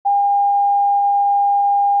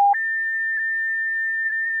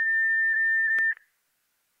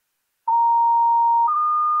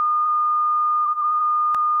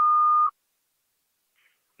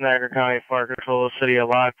Niagara County Fire Control, City of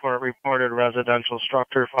Lockport, reported residential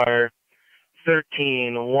structure fire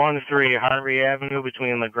 1313 Harvey Avenue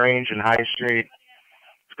between LaGrange and High Street.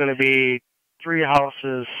 It's going to be 3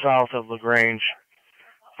 houses south of LaGrange.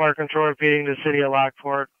 Fire Control repeating to the City of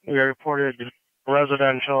Lockport. We reported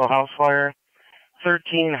residential house fire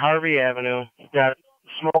 13 Harvey Avenue. Got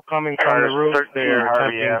smoke coming from the roof. 13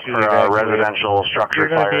 Harvey Ave for residential structure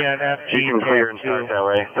fire. You can clear and start that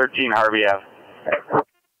way. 13 Harvey Ave.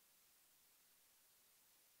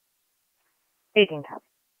 18 top.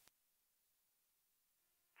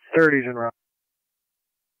 30's in route.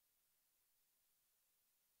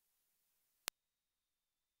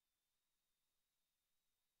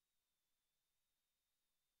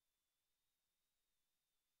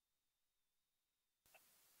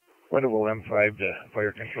 When will M5 to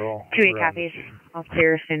fire control? 2 copies. I'll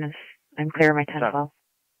clear as soon as I'm clear of my 10-12.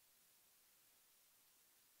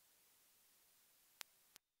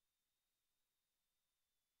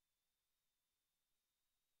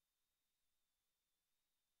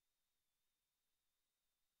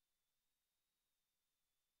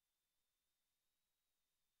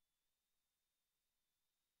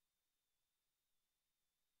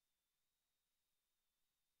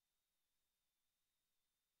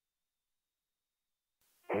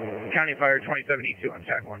 County Fire 27E2 on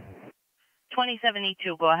TAC 1.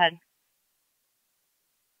 27E2, go ahead.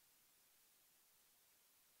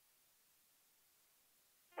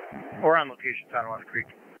 We're on location, Tonawanda Creek.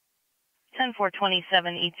 10-4,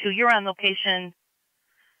 27E2, you're on location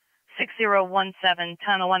 6017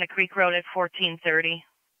 Tonawanda Creek Road at 1430.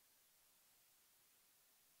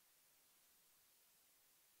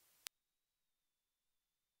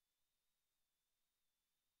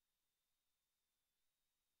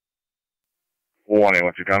 One A,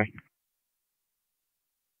 12 County.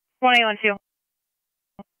 1A12.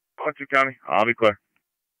 12 County, I'll be clear.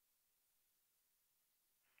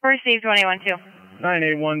 Received 1A12.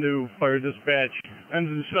 9A12 fire dispatch.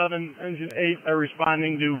 Engine 7, Engine 8 are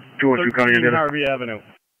responding to 212 County, 13 Harvey Avenue.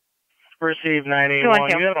 Received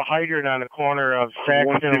 981. You have a hydrant on the corner of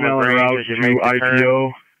Saxton and LaGrange as you make the turn.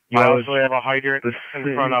 IPO. You also have a hydrant in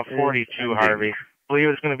front of 42 Harvey. I believe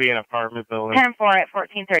it's going to be an apartment building. 10-4 at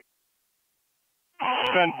 1430.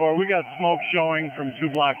 10-4, we got smoke showing from 2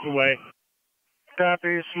 blocks away.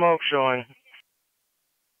 Copy, smoke showing.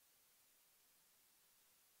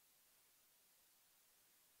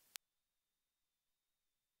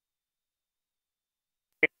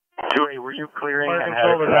 Two A, were you clearing? Fire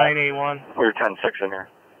Control to 981. We're 10-6 in here.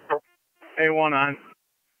 A1 on.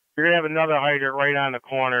 You're going to have another hydrant right on the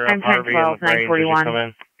corner of I'm Harvey 10-12, and LaGrange as you 941. come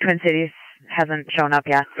in. Twin Cities hasn't shown up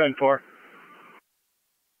yet. 10-4.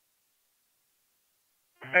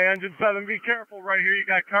 Hey, Engine 7, be careful right here. You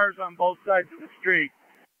got cars on both sides of the street.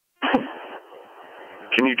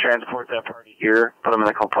 Can you transport that party here, put them in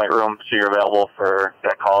the complaint room so you're available for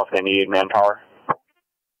that call if they need manpower?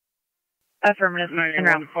 Affirmative.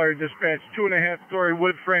 981 fire dispatch, 2.5-story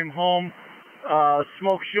wood frame home.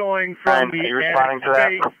 Smoke showing from Are you responding to that?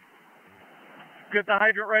 space. Get the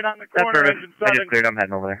hydrant right on the corner. Engine 7. I just cleared, I'm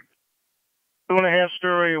heading over there.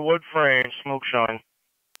 2.5-story wood frame, smoke showing.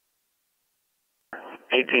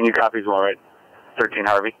 18, you copies well, right? 13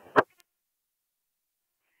 Harvey.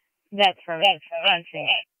 That's for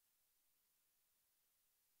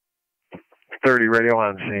 30 radio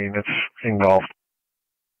on scene, it's engulfed.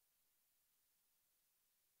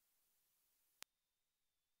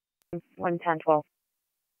 One 10-12.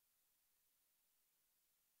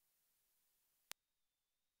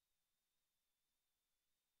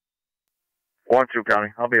 12 County,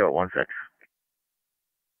 I'll be at 1-6.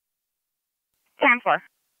 10-4.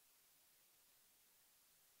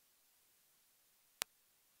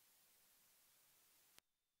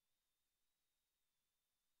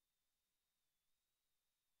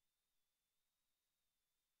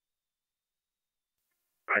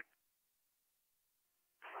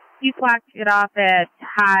 You clocked it off at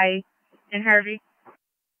High and Harvey.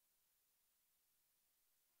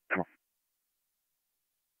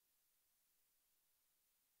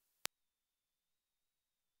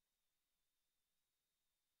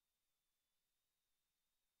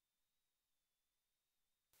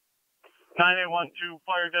 Nine eight one two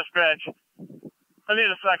fire dispatch. I need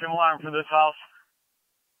a second alarm for this house.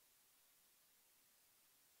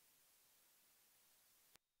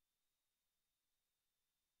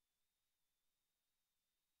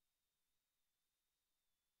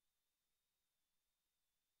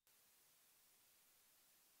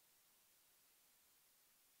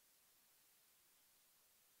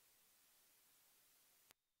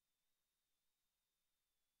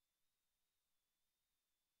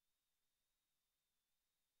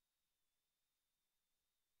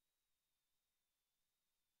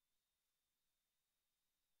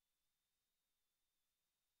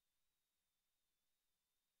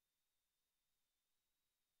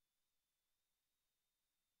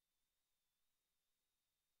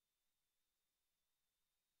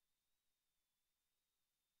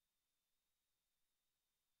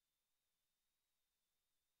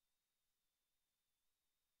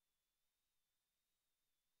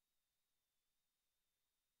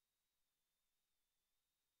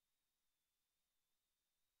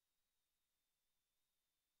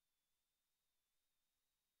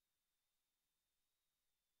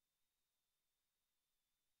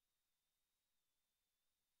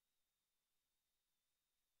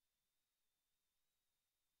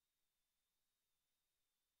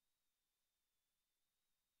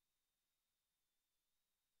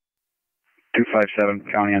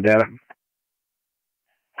 257, counting on data.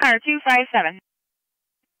 Car 257.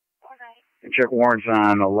 Check warrants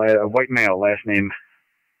on a white male, last name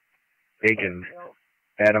Aiken.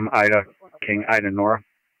 Adam, Ida, King, Ida, Nora.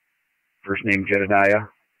 First name Jedediah.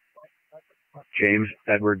 James,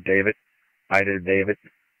 Edward, David. Ida, David.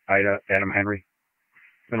 Ida, Adam, Henry.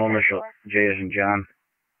 Middle initial, J as in John.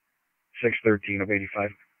 613 of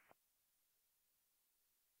 85.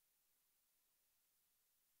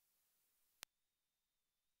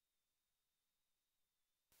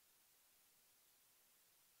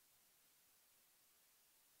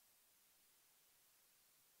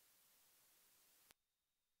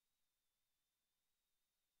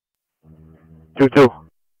 Two.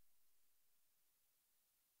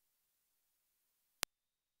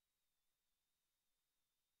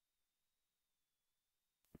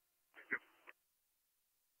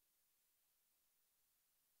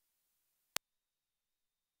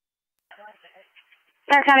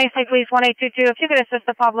 Stark County State Police 1822. If you could assist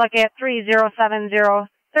the public at 3070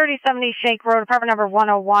 3070 Shake Road, apartment number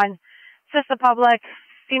 101. Assist the public.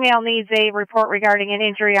 Female needs a report regarding an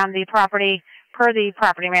injury on the property per the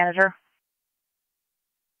property manager.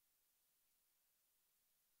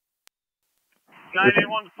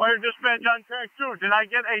 981 fire dispatch on track 2. Did I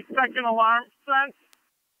get a second alarm sent?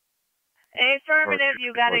 Affirmative,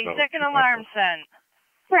 you got a second alarm sent.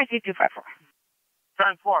 254.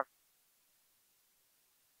 10-4.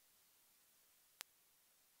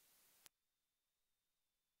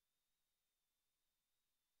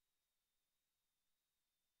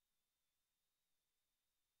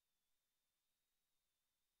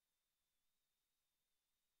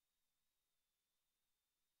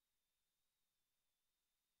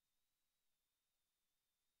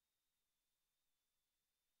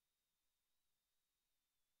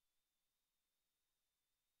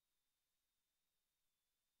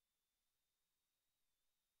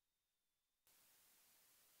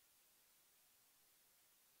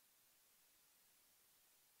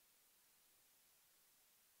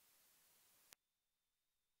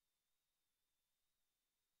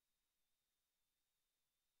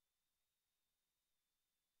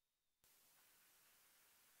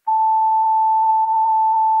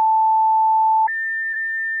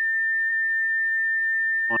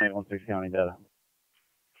 County data.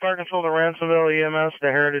 Fire control to Ransomville EMS to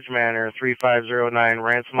Heritage Manor, 3509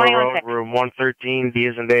 Ransomville Road, room 113, D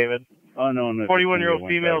as in David. 41-year-old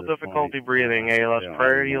female, difficulty breathing, ALS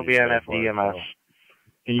priority, you'll be on FDMS.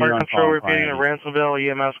 Fire control repeating the Ransomville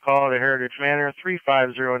EMS call to Heritage Manor,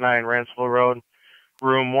 3509 Ransomville Road,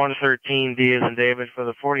 room 113, D as in David, for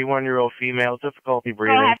the 41-year-old female, difficulty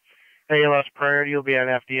breathing. ALS priority, you'll be on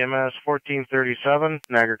FDMS, 1437,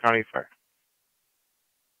 Niagara County Fire.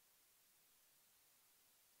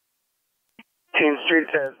 Team Street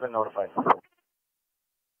has been notified.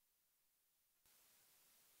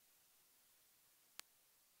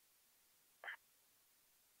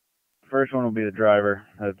 First one will be the driver.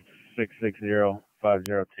 That's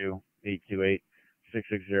 660-502-828.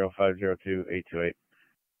 660-502-828.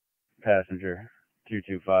 Passenger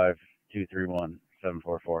 225-231-744.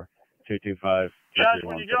 225. Josh,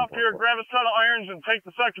 when you get up here, grab a set of irons and take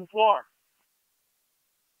the second floor.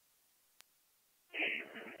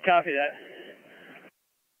 Copy that.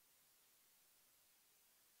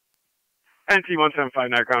 NT-175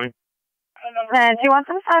 now coming.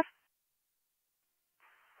 NT-175.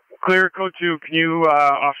 Clear code 2. Can you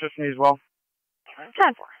offset me as well?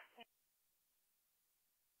 10-4.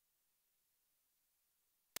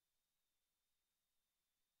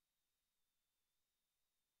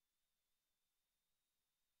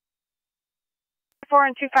 Four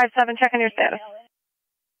and 257, check on your status.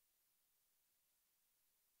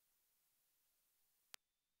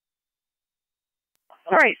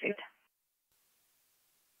 Received.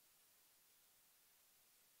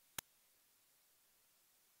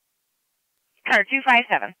 Car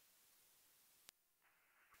 257.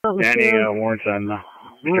 Any warrants on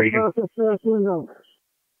streaking?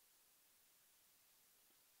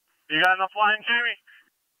 You got enough line, Jamie?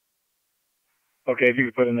 Okay, if you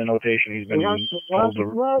could put in the notation, he's been told to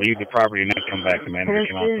leave the property and then come back. The manager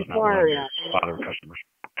came out, does not want to bother customers.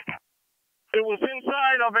 It was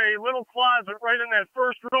inside of a little closet right in that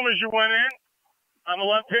first room as you went in, on the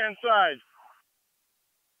left-hand side.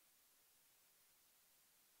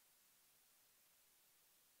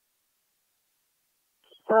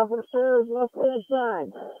 Top of the stairs, left-hand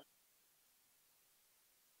side.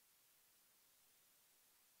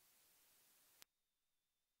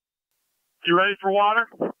 You ready for water?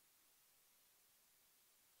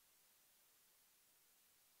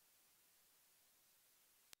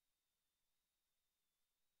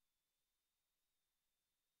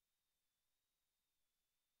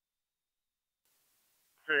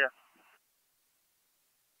 to you.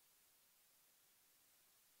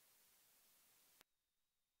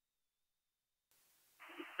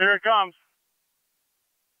 Here it comes.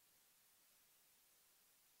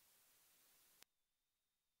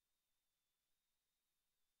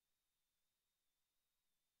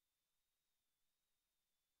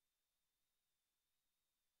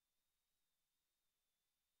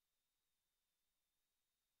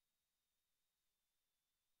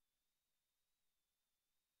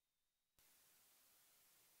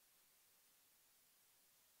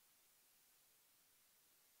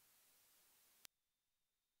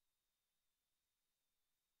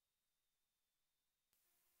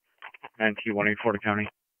 NT-184 to county.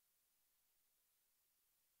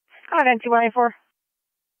 Out NT-184.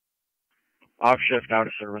 Off shift, out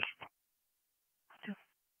of service.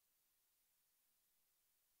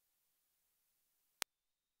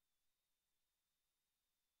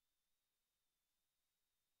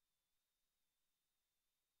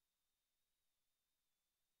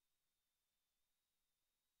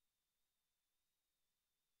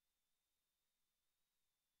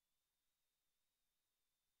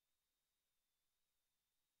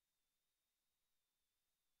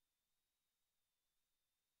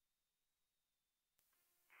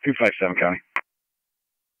 257 county.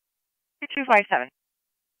 257.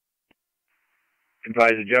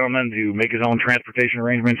 Advise the gentleman to make his own transportation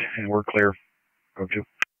arrangements, and we're clear. Go to.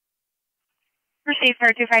 Received, sir,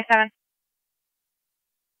 257.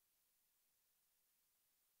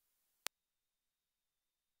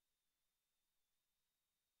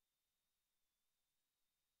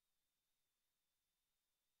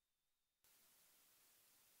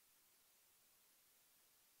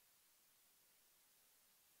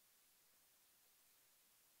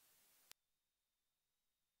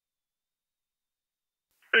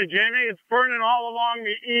 Hey, Jamie, it's burning all along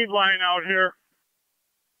the E line out here.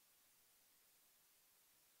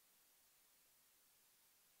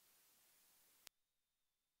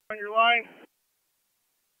 On your line?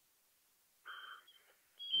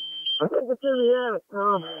 I think it's in the attic,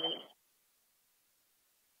 Tom.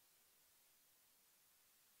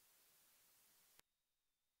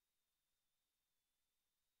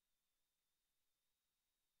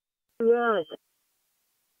 Yeah.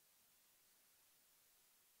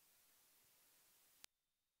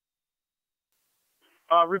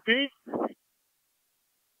 Repeat?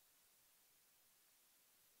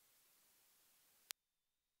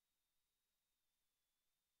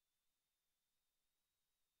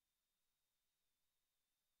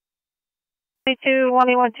 Two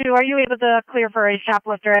 112, are you able to clear for a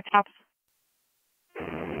shoplifter at top?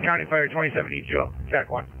 County Fire 27E2, TAC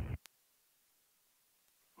 1.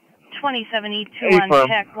 27E2 on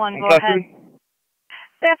TAC 1, go ahead.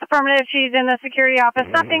 That's affirmative. She's in the security office.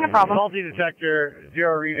 Not seeing a problem. Faulty detector,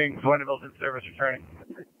 0 readings, Wendell's in service returning.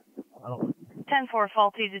 10-4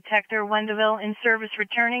 faulty detector, Wendell in service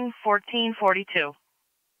returning, 1442.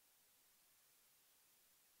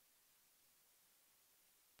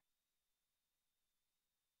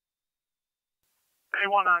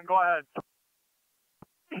 A1 on, go ahead.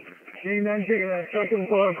 Need that ticket at second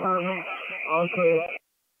floor apartment. All clear.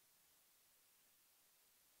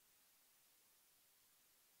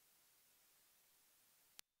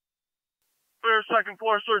 Clear, second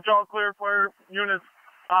floor, search all clear for units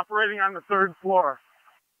operating on the 3rd floor.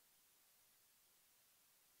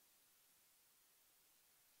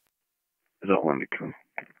 Zone 1 to come.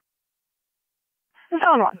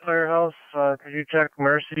 Zone 1. Firehouse, could you check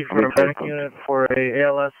Mercy for a medic unit for a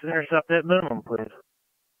ALS intercept at minimum, please?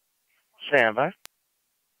 Stand by.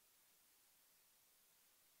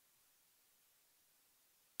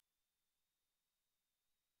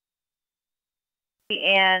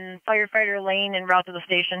 And firefighter Lane en route to the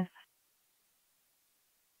station.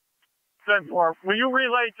 10-4, will you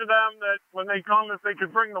relay to them that when they come, if they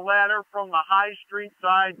could bring the ladder from the High Street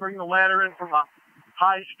side, bring the ladder in from the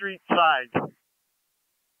High Street side.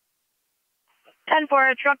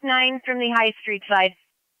 10-4, truck 9 from the High Street side.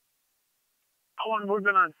 How long we've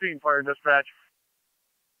been on scene, fire dispatch?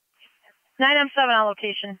 9M7 on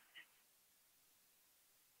location.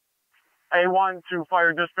 A1 to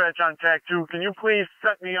fire dispatch on TAC 2. Can you please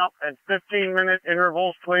set me up at 15-minute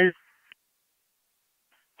intervals, please?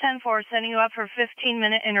 10-4, sending you up for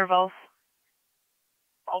 15-minute intervals.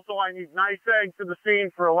 Also, I need NYSEG to the scene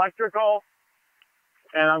for electrical,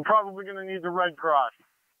 and I'm probably going to need the Red Cross.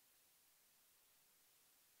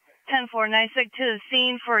 10-4, NYSEG to the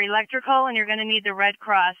scene for electrical, and you're going to need the Red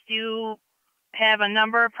Cross. Do you have a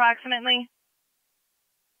number approximately?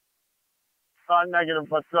 Negative,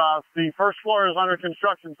 but the first floor is under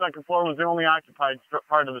construction. Second floor was the only occupied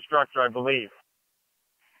part of the structure, I believe.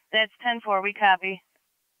 That's 10-4, we copy.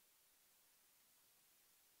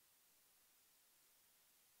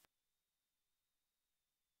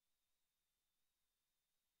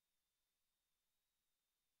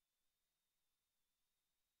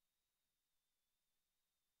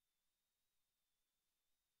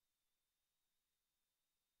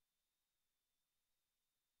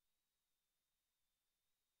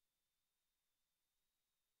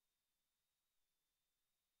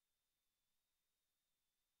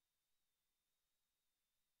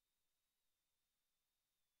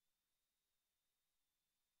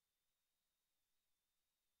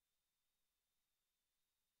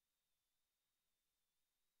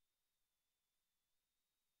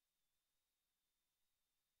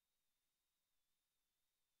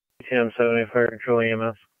 TM70 Fire Control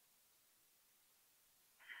EMS.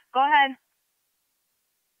 Go ahead.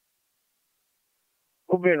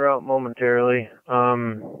 We'll be en route momentarily.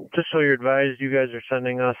 Just so you're advised, you guys are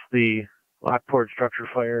sending us the Lockport structure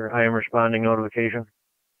fire. I am responding notification.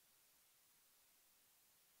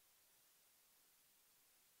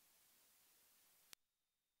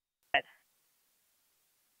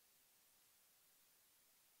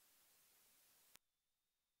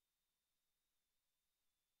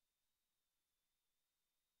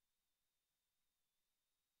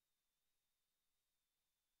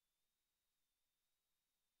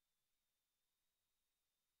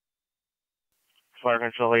 Fire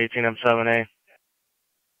Control 18M7A.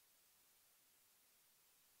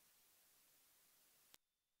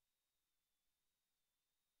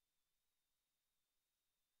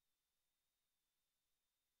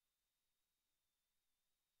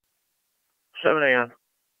 Seven A on.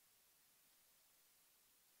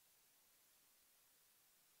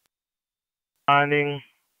 Finding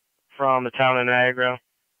from the town of Niagara,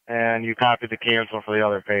 and you copied the cancel for the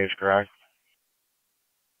other page, correct?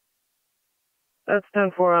 That's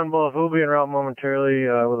 10-4 on both. We'll be en route momentarily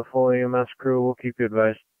with a full EMS crew. We'll keep you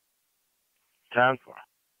advised. 10-4.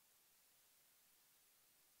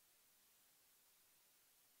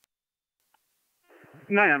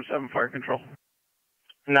 9M7 Fire Control.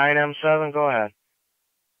 9M7, go ahead.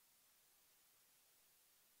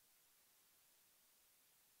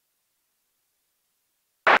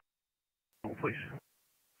 Oh, please.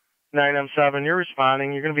 9M7, you're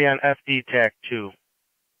responding. You're going to be on FD TAC 2.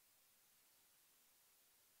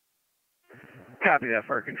 Copy that,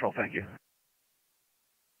 Fire Control. Thank you.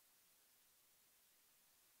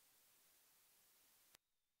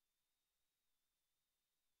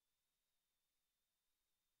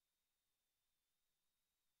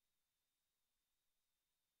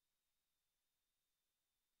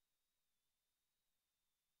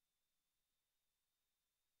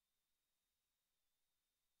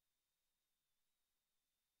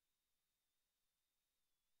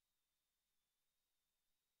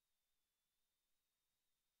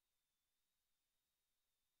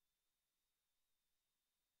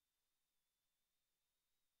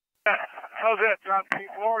 How's that, John?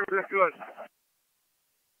 Floor, is that good?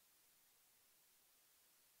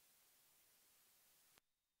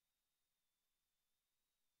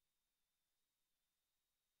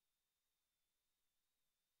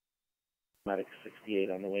 Medic 68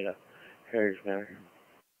 on the way to Heritage Manor.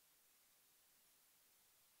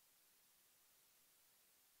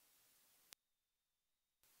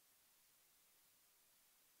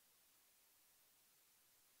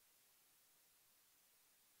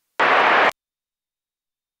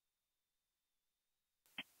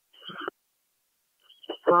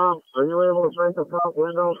 Tom, are you able to break the front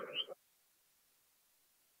window?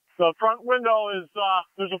 The front window is,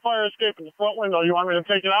 there's a fire escape in the front window. You want me to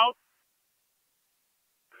take it out?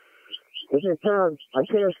 If you can, I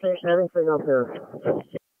can't see anything up here.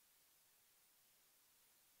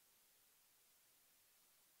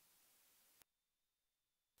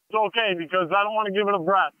 It's okay, because I don't want to give it a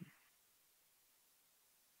breath.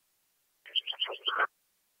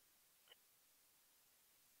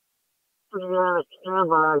 Stand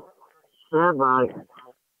by. Stand by.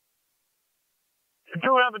 You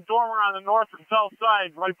do have a dormer on the north and south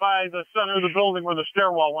side, right by the center of the building where the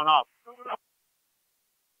stairwell went up.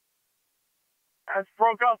 It's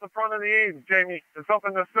broke out the front of the eaves, Jamie. It's up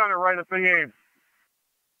in the center, right at the eaves.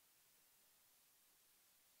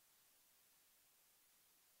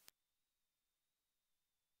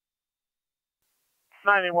 It's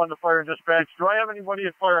 91 to fire dispatch. Do I have anybody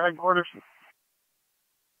at fire headquarters?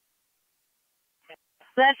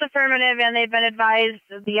 That's affirmative, and they've been advised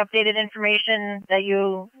of the updated information that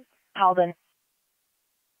you called in.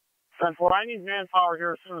 Since what I need manpower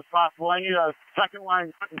here as soon as possible. I need a second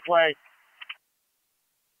line cut and play.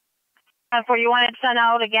 For you want it sent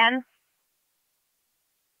out again?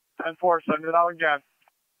 10-4, send it out again.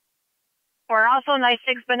 We're also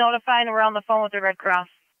NYS been notified and we're on the phone with the Red Cross.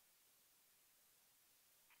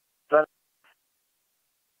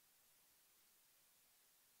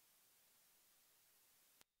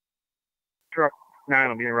 Truck 9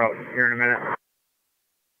 will be en route here in a minute.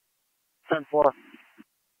 10-4.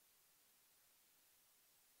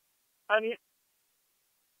 I need...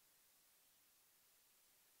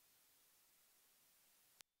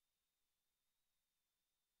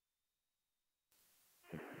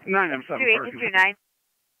 Nine, I'm 7. 2829.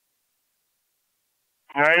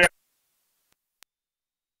 All right.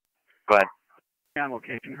 Go ahead. On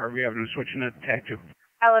location, Harvey Avenue, switching to TAC 2.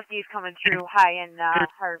 LFD's coming through high in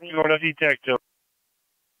Harvey. Go to TAC 2.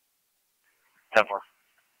 10-4.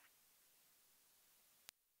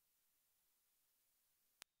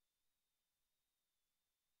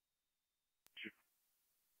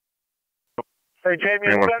 Hey, Jamie,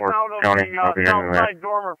 it's getting out of County, the south side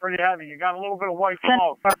dormer pretty heavy. You got a little bit of white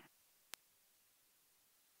smoke.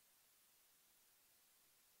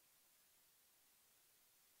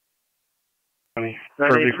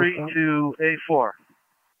 983 to A4.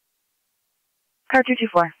 Car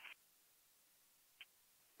 224.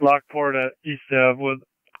 Lockport at East Ave with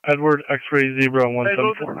Edward X-Ray Zebra Hey,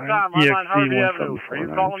 Luke, this is 1749. Tom. I'm on Harvey Avenue. Are you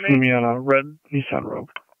calling It's me? me on a red Nissan Rogue.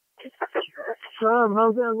 Tom,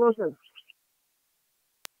 how's that looking?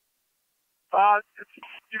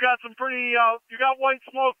 You got some pretty, you got white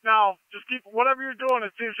smoke now. Just keep, whatever you're doing,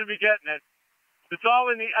 it seems to be getting it. It's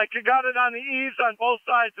all in the, I got it on the eaves on both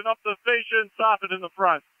sides and up the fascia and soffit in the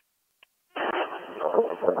front.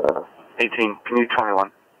 18, can you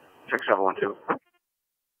 21? 6712.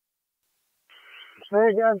 Say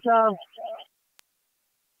again, Tom.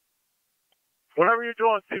 Whatever you're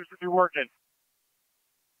doing seems to be working.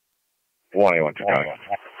 181 to County.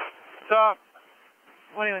 Tom,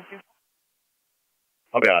 What do you want to?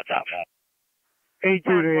 I'll be on top. A2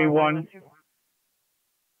 to A1.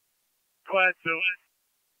 go ahead, Sue.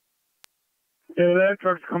 Yeah, that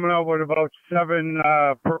truck's coming out with about 7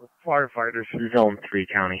 firefighters. Zone 3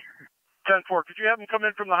 County. 10-4, could you have them come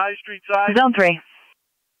in from the High Street side? Zone 3.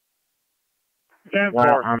 10-4.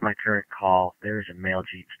 While on my current call, there's a mail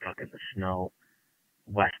Jeep stuck in the snow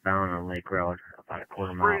westbound on Lake Road, about a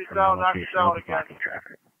quarter mile Breathe from down, my knock it location. down I'll be again. blocking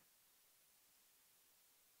traffic.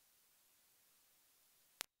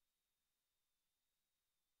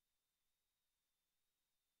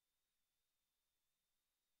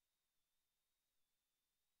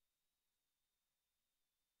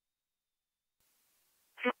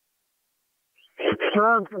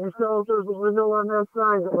 Tom, can you show if there's a window on that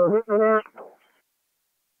side that we're hitting it?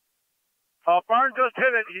 Barn just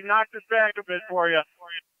hit it. He knocked it back a bit for you.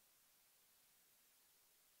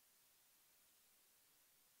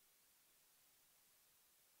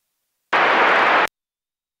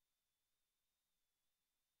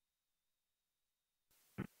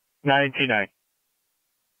 $99.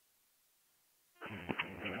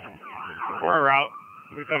 We're out.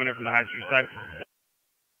 We're coming in from the High Street side.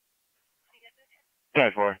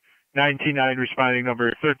 10-4. 99 responding number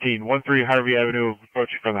 1313 Harvey Avenue,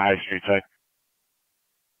 approaching from the High Street side.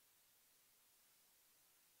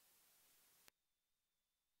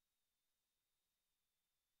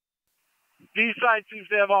 D side seems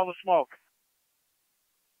to have all the smoke.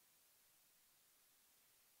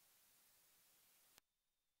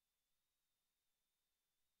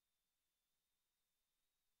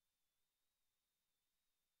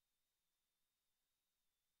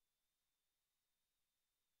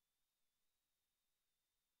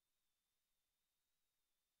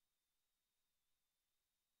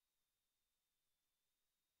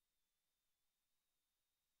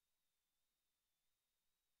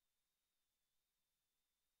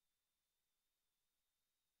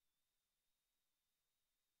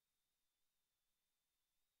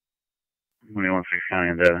 When you want 6 County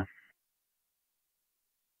and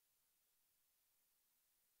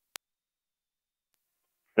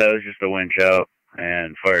that was just a winch out,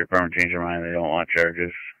 and fire department changed their mind. They don't want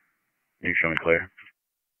charges. You can show me clear.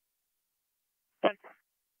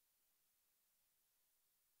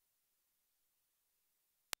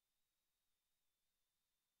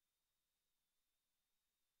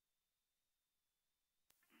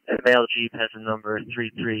 The mail Jeep has a number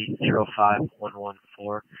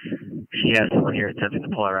 3305114. She has someone here attempting to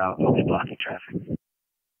pull her out. I'll be blocking traffic.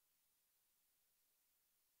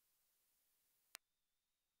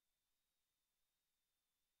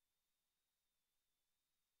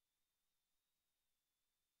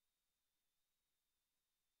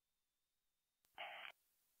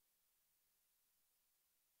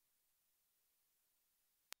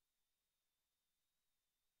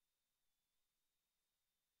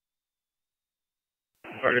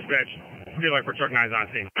 Or dispatch, feel like we're truck 9's on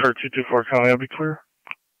scene. Car 224 County, I'll be clear.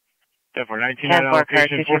 10-4, 19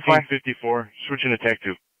 location, 1454, switching to TAC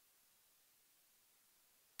 2.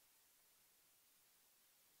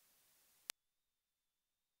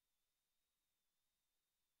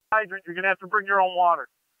 Hydrant, you're going to have to bring your own water.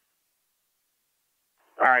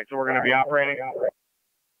 Alright, so we're going to be operating.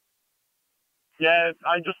 Yeah,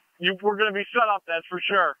 we're going to be set up, that's for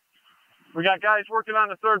sure. We got guys working on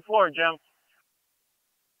the 3rd floor, Jim.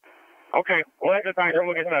 Okay, well, at the time,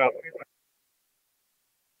 we'll get set up.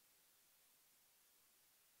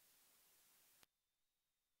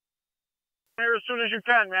 Here as soon as you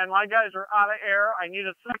can, man. My guys are out of air. I need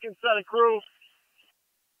a second set of crew.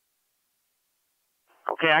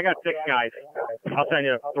 Okay, I got 6 guys. I'll send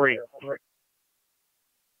you 3.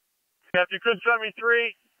 Yeah, if you could send me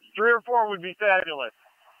 3 or 4 would be fabulous.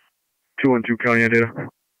 212 County data.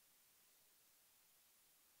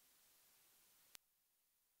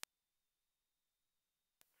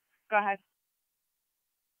 Go ahead.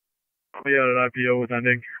 I'll be out at IPO with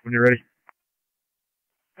ending when you're ready.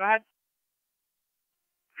 Go ahead.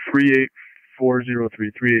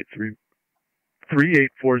 38403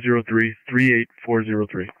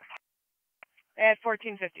 38403. At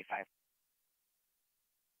 1455.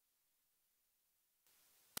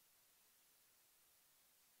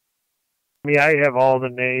 I have all the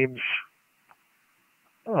names.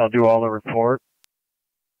 I'll do all the report.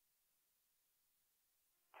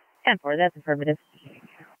 10-4, that's affirmative.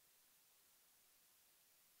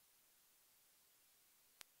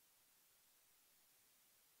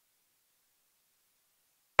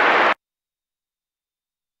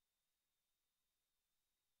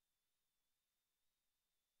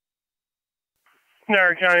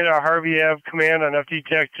 Niagara County to Harvey Ave command on FD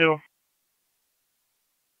TAC 2.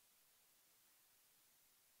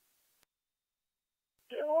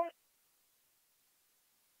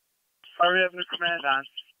 Harvey Ave command on.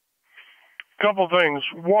 Couple things.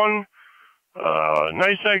 One,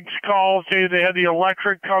 NYS call say they had the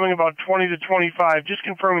electric coming about 20 to 25. Just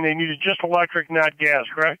confirming they needed just electric, not gas,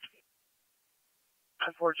 correct?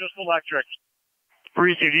 And for just electric.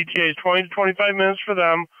 Received. ETA is 20 to 25 minutes for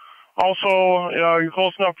them. Also, you're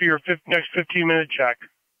close enough for your next 15-minute check.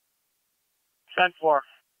 10-4.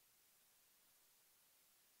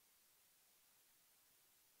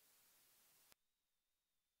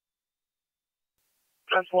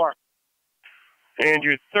 And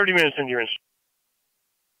you're 30 minutes into your install.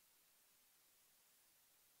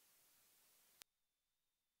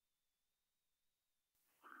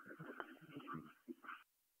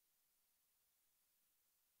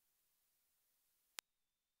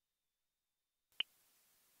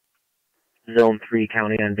 Zone 3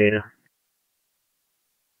 County on data.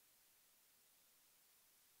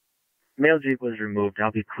 Mail Jeep was removed.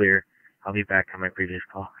 I'll be clear. I'll be back on my previous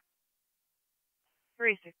call.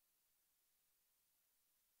 3-6.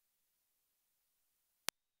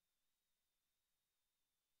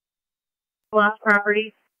 Lost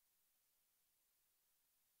property.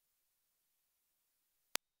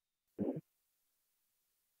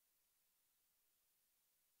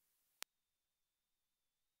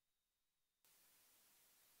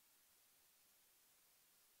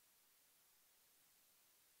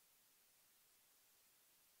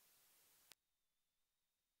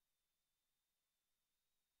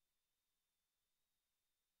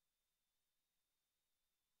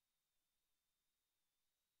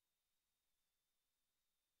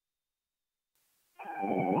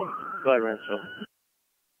 Go ahead, Renzo.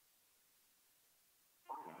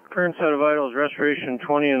 Current set of vitals, respiration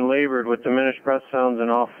 20 and labored with diminished breath sounds in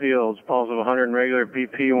all fields. Pulse of 100 and regular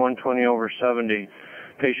BP 120 over 70.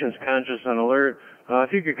 Patient's conscious and alert.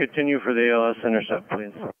 If you could continue for the ALS intercept,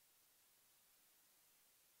 please.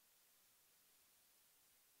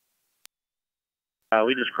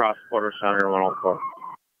 We just crossed Porter Center 104.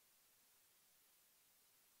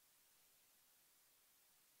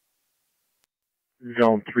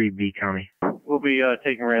 Zone 3B County. We'll be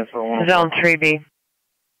taking Ransford 104. Zone 3B.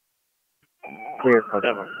 Clear for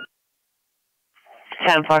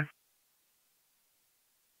 10-4.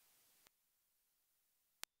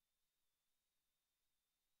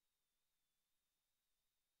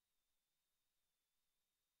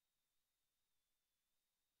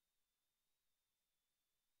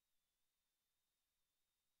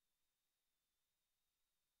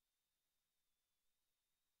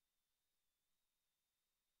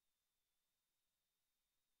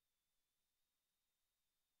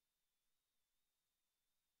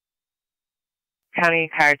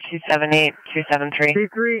 County car 278-273.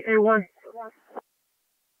 T3, A1.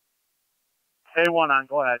 A1 on,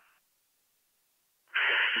 go ahead.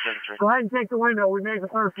 Go ahead and take the window. We made the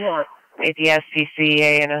third floor. ATS,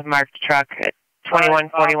 CCA, and a marked truck at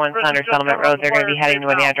 2141 Thunder Settlement Road. They're going to be heading to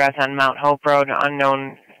an address on Mount Hope Road,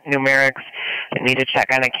 unknown numerics. They need to check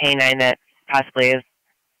on a canine that possibly is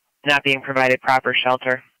not being provided proper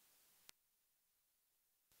shelter.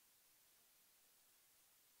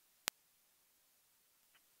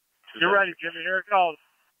 You're ready, Jimmy. Here it goes.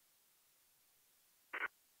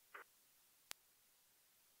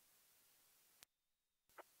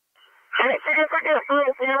 All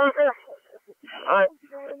right.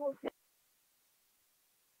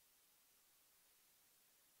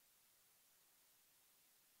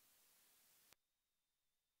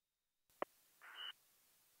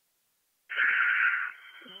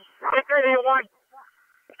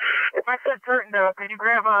 If I said curtain down, can you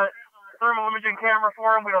grab a thermal imaging camera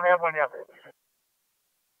for him? We don't have one yet.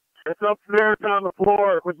 It's upstairs on the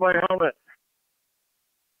floor with my helmet.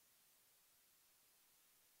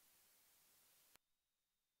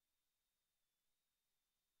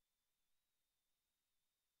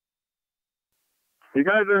 You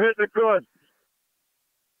guys are hitting it good.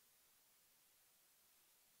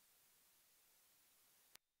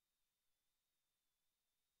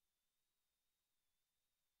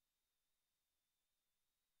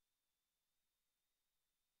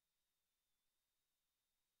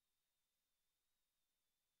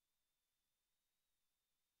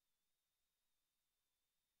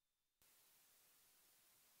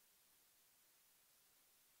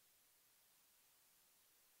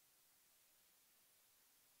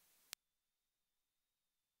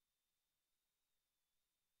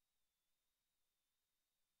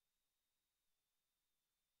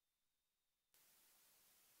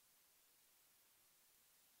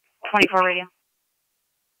 .24 radio.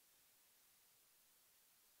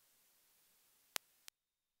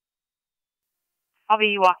 I'll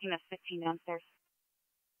be walking this 15 downstairs.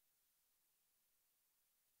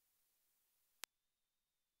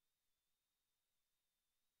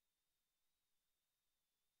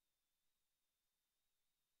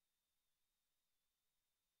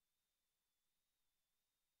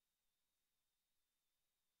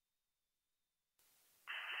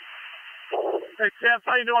 Hey, Chance,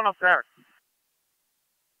 how you doing up there?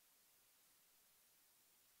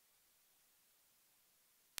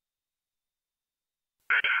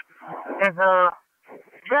 Is, you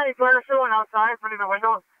got any fire showing outside for the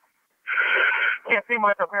windows? Can't see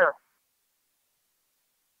much up here.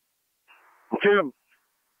 Jim,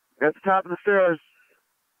 at the top of the stairs,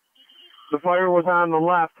 the fire was on the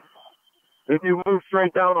left. If you move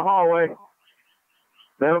straight down the hallway,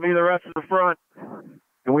 that'll be the rest of the front.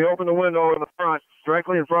 And we open the window in the front,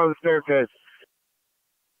 directly in front of the staircase.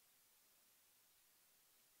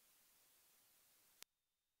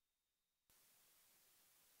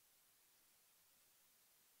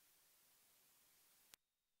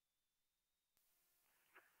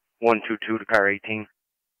 One two two to car 18.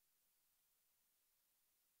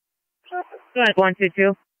 Go ahead,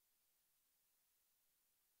 122.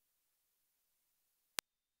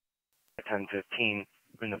 10:15.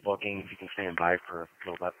 In the booking, if you can stand by for a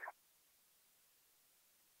little bit.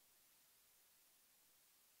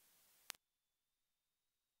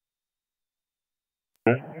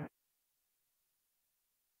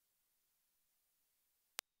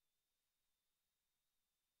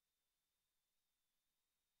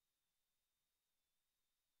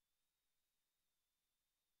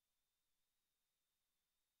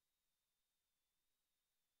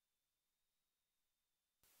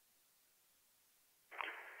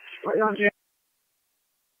 Right on, Jim.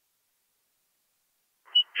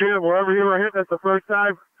 Jim, wherever you were hitting it the first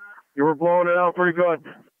time, you were blowing it out pretty good.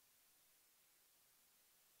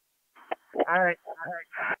 All right.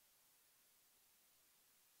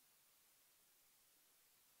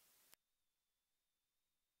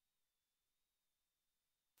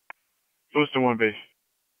 Lewiston 1 base.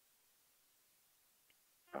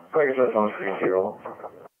 Vegas that's on screen 0.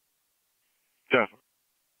 Jeff.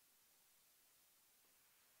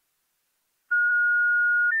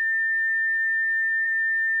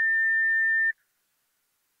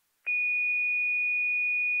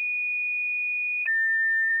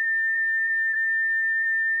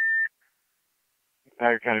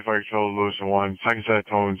 Niagara County Fire Control, Lewiston 1, second set of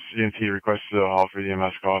tones, EMT requested a haul for the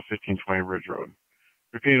EMS call, 1520 Ridge Road.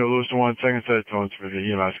 Repeating to Lewiston 1, second set of tones for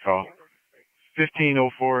the EMS call,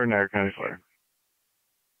 1504 Niagara County Fire.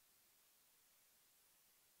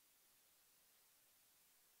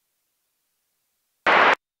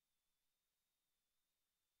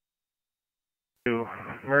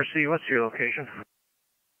 Mercy, what's your location?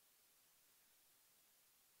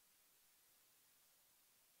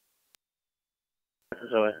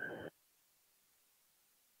 passes away.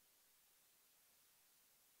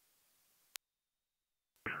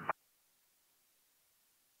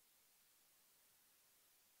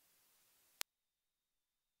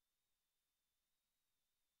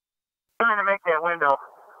 Trying to make that window.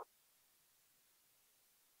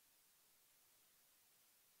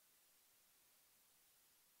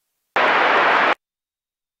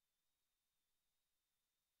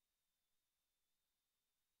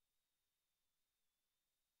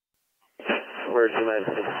 Emergency Med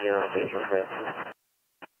 68 on location.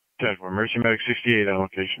 10 for Emergency Medic 68 on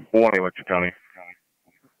location. 1 Electric County.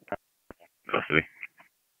 Custody.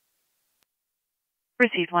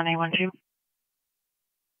 Received 1812.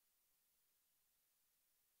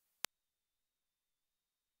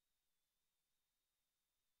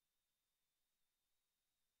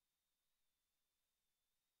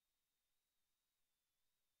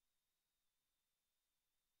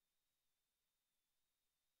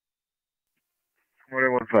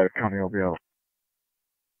 What 15 County OBL.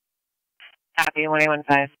 Copy,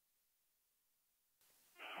 1815.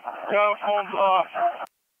 Telephone's off.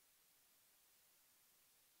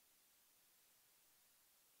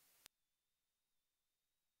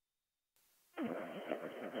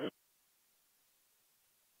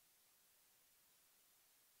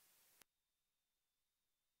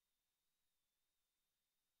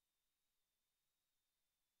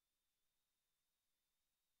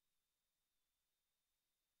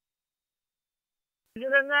 Get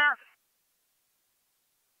in there.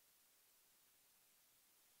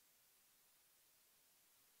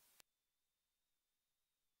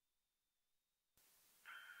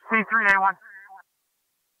 C3A1.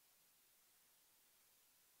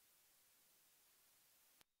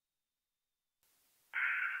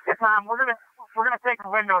 Yes, we're gonna take a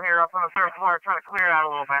window here up on the third floor, try to clear it out a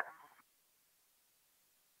little bit.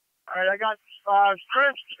 All right, I got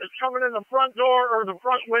Chris is coming in the front door or the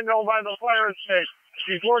front window by the fire escape.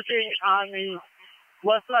 She's working on the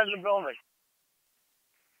west side of the building.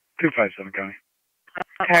 257 County.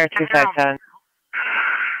 Car 257.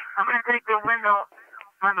 I'm gonna take the window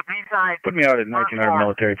on the B side. Put me out at 1900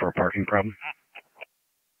 military for a parking problem.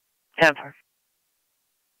 10-4.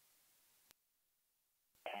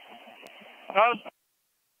 How's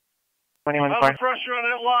 21-4. the pressure on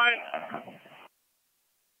that line?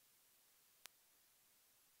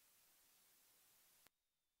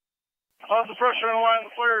 How's the pressure on the line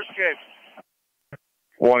of the fire escape?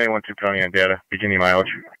 1812 County on data. Beginning mileage.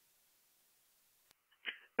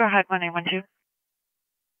 Go ahead, 1812.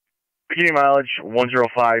 Beginning mileage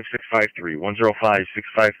 105653.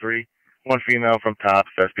 105653. 1 female from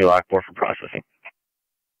TOPS, SP Lockport for processing.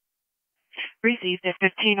 Received at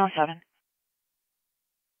 1507.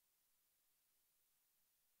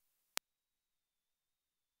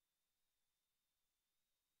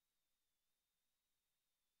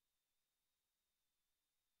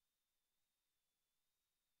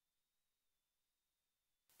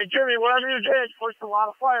 Hey, Jimmy, whatever you did, pushed a lot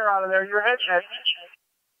of fire out of there. You're hitting it.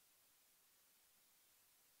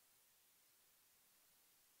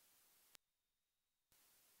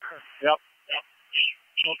 Yep.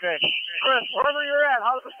 Okay. Chris, wherever you're at,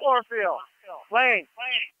 how does the floor feel? Lane.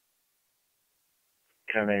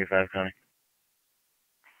 1085 County.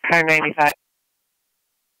 Car 95.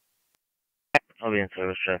 I'll be in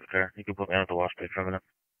service traffic car. You can put me out the wash bay for a minute.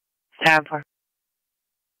 10-4.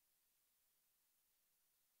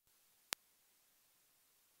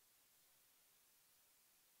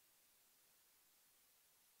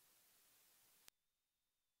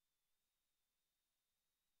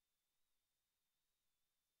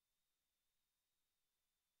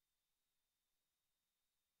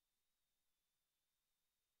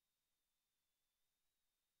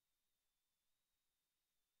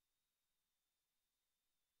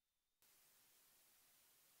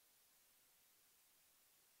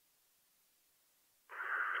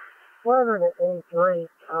 Weather at 83.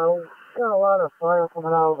 Got a lot of fire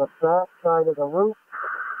coming out of the back side of the roof.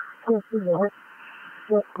 Can't seem to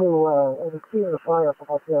get to any key of the fire from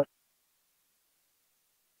up there.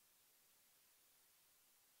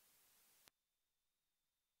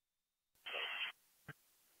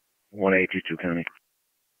 One 1822 County.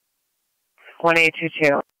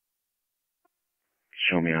 1822.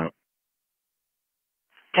 Show me out.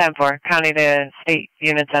 10-4. County to state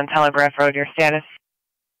units on Telegraph Road. Your status?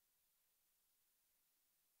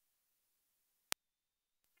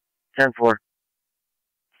 10-4.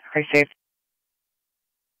 Received.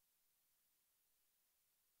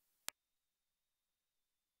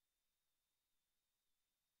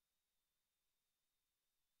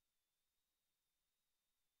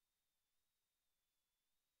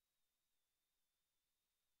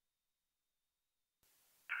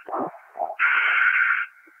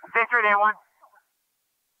 C3 day 1.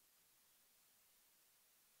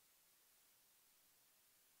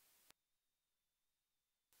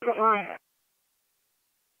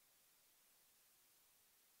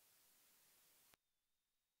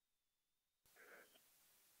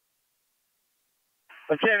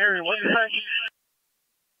 I can't hear you. What did you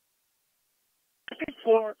say?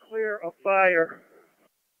 Floor clear of fire.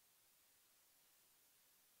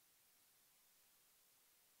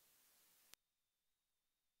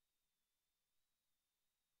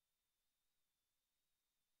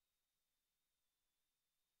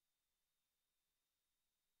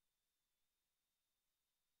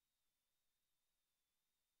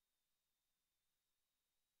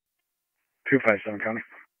 Two 5-7 County.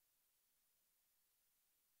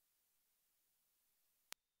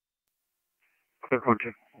 Clear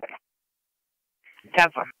 1-2. 10-4.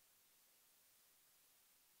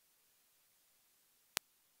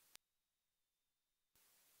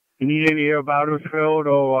 You need any bottles filled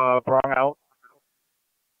or brought out?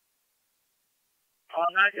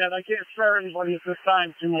 Not yet. I can't spare anybody at this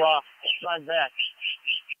time to sign back.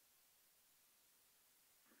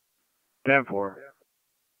 10-4.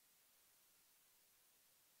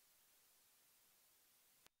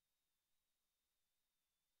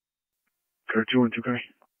 Clear 2-1-2 County.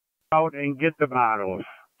 Out and get the bottles.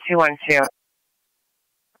 212.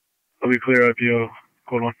 I'll be clear IPO.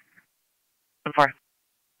 Code 1. 4.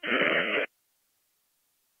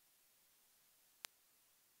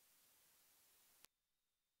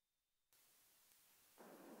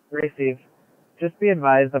 Receive. Just be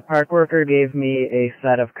advised, the park worker gave me a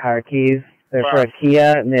set of car keys. They're for a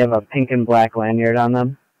Kia, and they have a pink and black lanyard on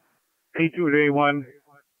them. C2 day 1.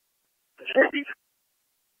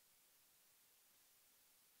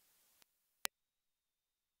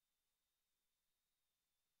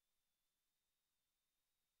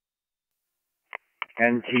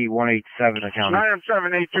 NT187 account.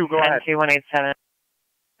 9782, go ahead. NT187.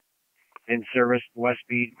 In service, West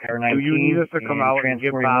Beat, Car 19. Do you need us to come out and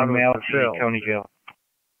get bottles mail to to fill? County Jail.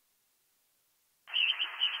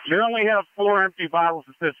 They only have 4 empty bottles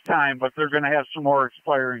at this time, but they're going to have some more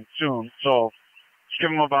expiring soon. So just give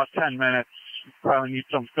them about 10 minutes. Probably need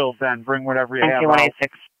some filled then. Bring whatever you have out. NT186.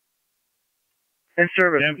 In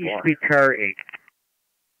service, East Beat, Car 8.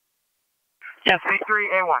 Yes. C3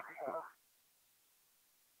 A1.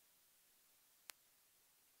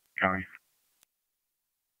 County.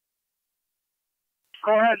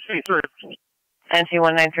 Go ahead, C3.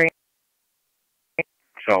 NT193.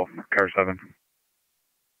 So, Car 7.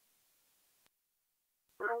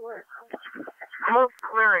 Smoke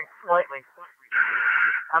clearing slightly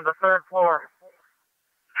on the 3rd floor.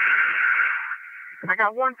 I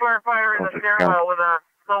got one firefighter in the stairwell with a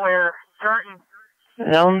slow air starting.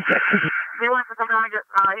 Zone 6. He wants to come down and get,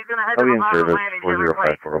 he's going to head I'll to be the in bottom service, landing.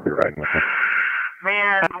 4054. I'll be riding with him. Me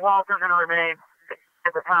and Walter are going to remain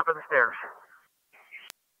at the top of the stairs.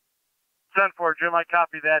 10-4, Jim, I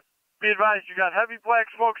copy that. Be advised, you got heavy black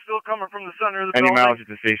smoke still coming from the center of the Any building. mileage at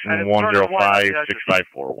the station,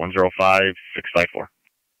 105654. 105654.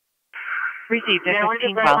 Received at Yeah, we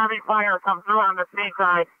just had 1512. heavy fire come through on the speed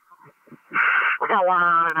side. We got one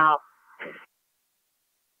on and out.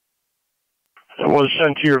 It was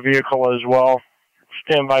sent to your vehicle as well.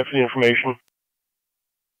 Stand by for the information.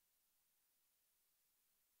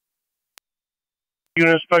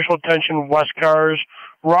 Unit Special Attention, West Cars.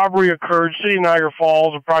 Robbery occurred, City of Niagara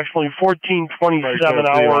Falls, approximately 14:27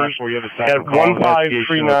 hours at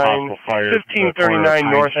 1539,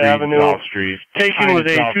 1539 North Avenue. Taken with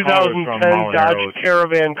a 2010 Dodge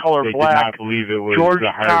Caravan color black, George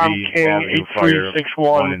Tom King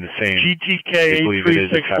 8361, GTK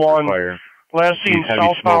 8361. Last seen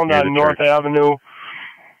southbound on North Avenue.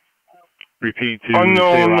 Repeat to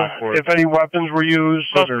unknown if any weapons were used.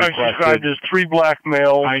 Suspects described as 3 black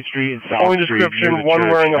males. Only description, one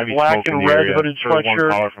wearing a black and red hooded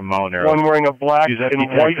sweatshirt, one wearing a black and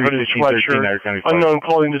white hooded sweatshirt. Unknown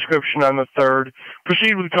clothing description on the 3rd.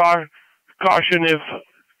 Proceed with caution if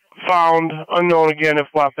found. Unknown again if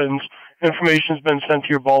weapons. Information's been sent to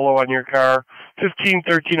your bolo on your car.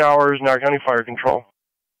 15-13 hours, Niagara County Fire Control.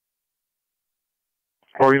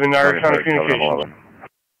 Or even Niagara County Communications.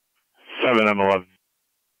 7M11.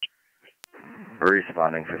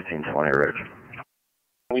 Responding 1520 Ridge.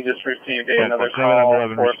 We just received another call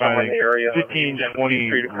for someone in the area.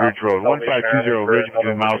 1520 Ridge Road, 1520 Ridge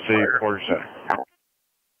between Mile City, Quarter Set.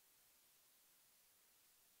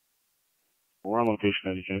 We're on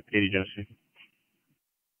location 80 Genesee.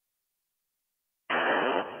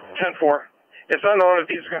 10-4. It's unknown if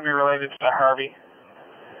these are going to be related to Harvey.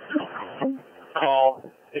 Call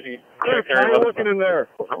if you. Chris, how are you looking in there?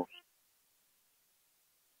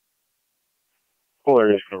 Whole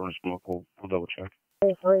area's covered in smoke. We'll double check.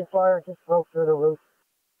 A3 fire just broke through the roof.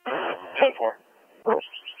 10-4.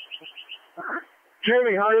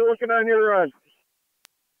 Jamie, how are you looking on your end?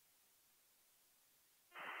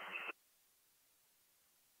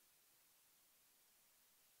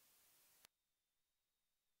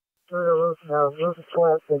 Through the roof now. The roof is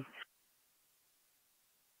collapsing.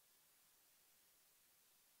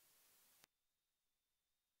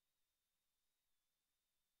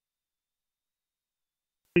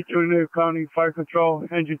 Native County Fire Control,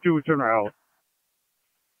 Engine 2, turn out.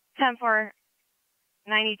 10-4,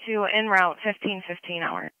 92 en route, 15:15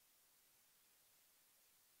 hour.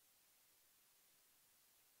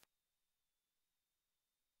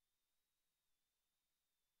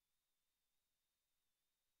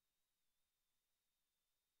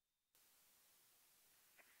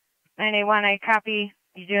 (981), I copy.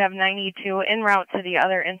 You do have 92 en route to the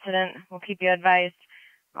other incident. We'll keep you advised.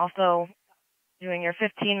 Also, doing your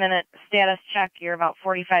 15-minute status check. You're about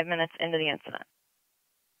 45 minutes into the incident.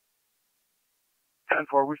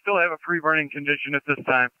 10-4, we still have a free burning condition at this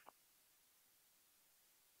time.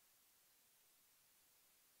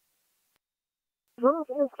 Roof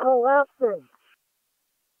is collapsing.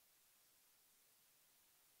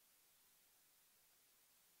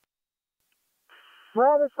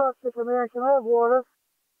 Rather toxic American have water.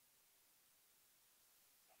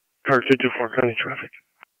 Car 224, county traffic.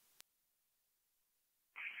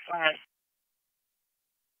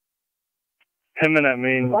 Him and that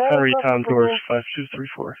main, Henry Tom Doors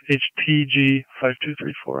 5234. HTG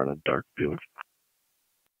 5234 on a dark Buick.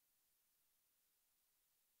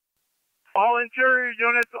 All interior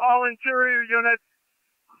units,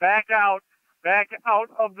 back out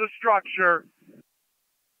of the structure.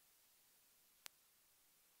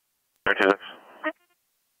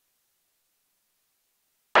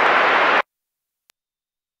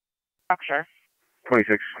 Structure.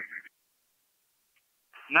 26.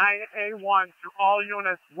 9A1 to all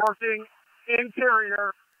units working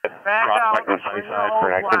interior, back out. Prospect on sunny side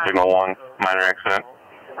for exit signal 1, minor accident.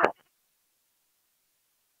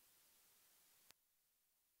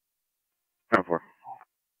 Time for.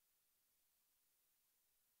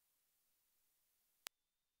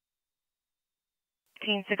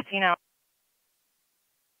 15:16 out.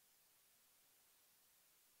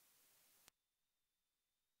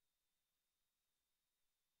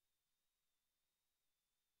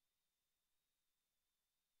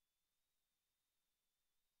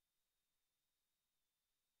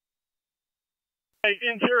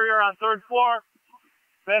 Interior on 3rd floor.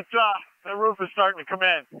 That's the roof is starting to come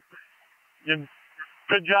in.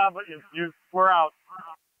 Good job, but we're out.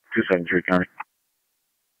 273 county.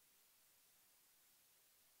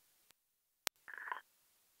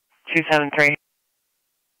 (273).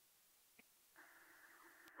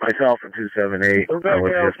 Myself and 278. We're back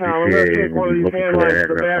downtown. We're going to take one of these van lines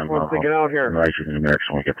to the back ones to get out here. I should in America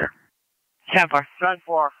when we get there. 10-4.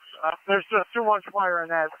 10-4. There's just too much fire in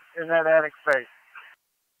that attic space.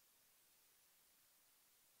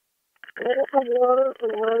 Water for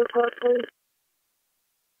the water park, please.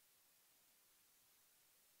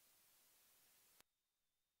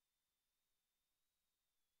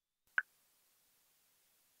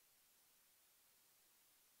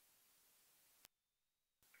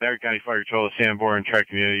 Niagara County Fire Control, Sanborn and Track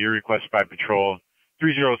Community. Your request by patrol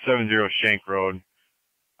 3070 Shank Road,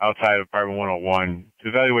 outside of Apartment 101, to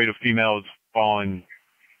evaluate a female who's fallen.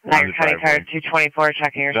 Niagara County Car 224,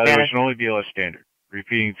 checking your status. Evaluation only BLS standard.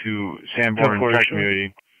 Repeating to Sanborn and Track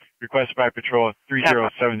Community. Request by patrol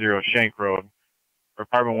 3070 Shank Road, or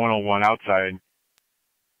Apartment 101, outside,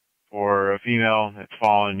 for a female that's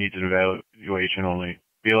fallen, needs an evaluation only.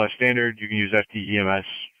 BLS standard, you can use FTEMS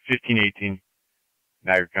 1518,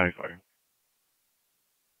 Niagara County Fire.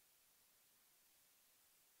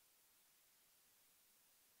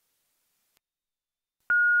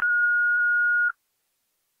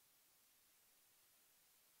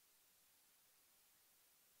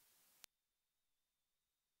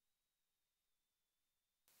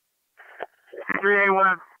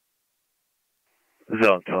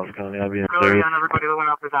 Zone, Tulsa County, I'll be in service. On everybody that went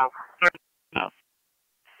up is out. No.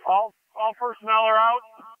 All personnel are out.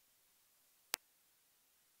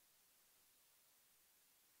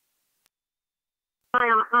 I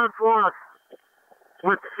on the 3rd floor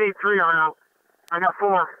with C3 are out. I got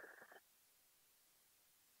 4.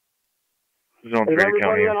 Zone 3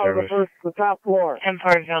 County in service. The top floor.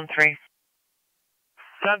 10-4, Zone 3.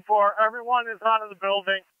 10-4, everyone is out of the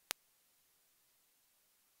building.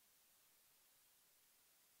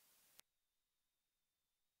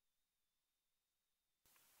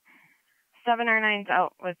 Seven R9's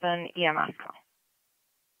out with an EMS call.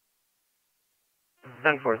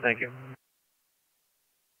 10-4, thank you.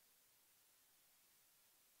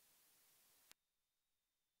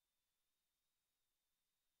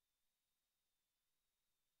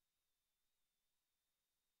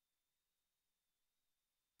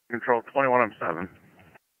 Control 2107.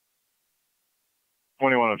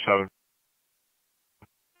 2107.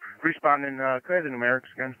 Responding, could I have the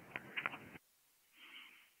numerics again?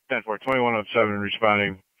 10-4, 2107,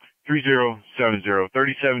 responding 3070,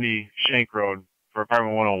 3070 Shank Road for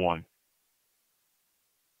apartment 101.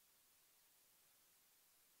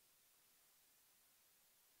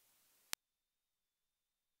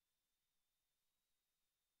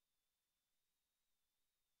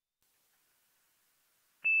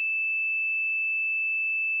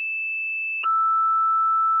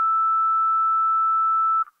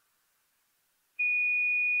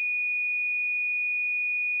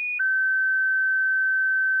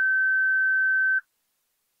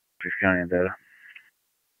 County data.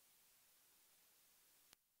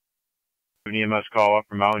 An EMS call up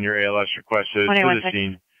from Mountain, your ALS requested to the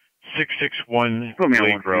scene. 661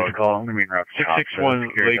 Lake Road.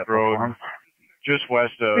 661 Lake Road, just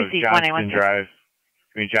west of Johnston Drive,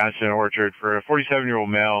 between Johnston and Orchard, for a 47-year-old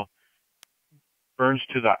male. Burns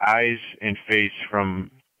to the eyes and face from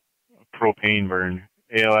propane burn.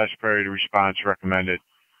 ALS priority response recommended.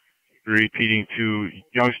 Repeating to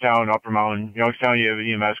Youngstown, Upper Mountain. Youngstown, you have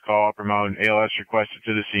an EMS call. Upper Mountain, ALS requested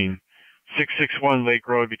to the scene. 661 Lake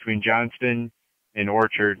Road between Johnston and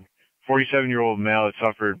Orchard. 47-year-old male that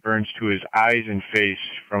suffered burns to his eyes and face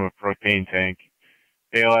from a propane tank.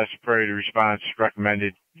 ALS priority response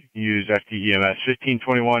recommended. Use FTEMS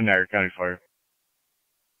 1521 Niagara County Fire.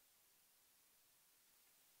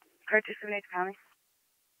 Car 278 County.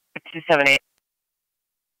 278.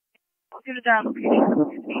 Do the dial location.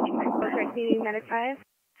 CD medic 5.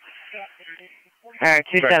 Alright,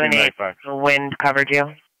 278. The wind covered you.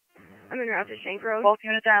 I'm in route to Shank Road. Both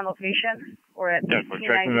units are on location. We're at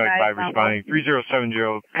 1895 responding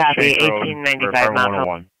 3070 Copy, Shank Road 1895 for Mount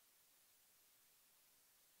 101.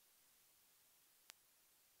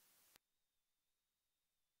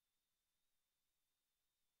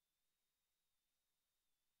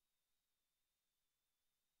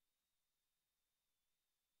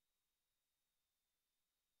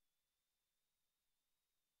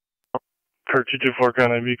 Car 224,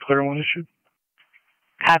 can I be clear when issued?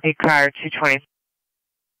 Copy, car 220.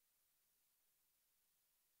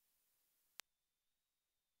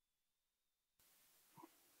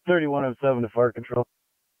 (3107) to fire control.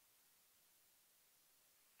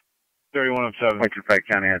 3107. White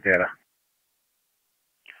County has data.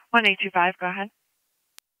 1825, go ahead.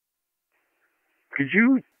 Could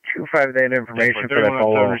you 25 that information for that 3107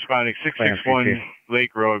 whole responding 661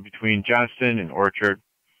 Lake Road between Johnston and Orchard.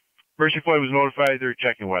 Mercy Flight was notified. They're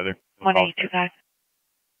checking weather. 1825.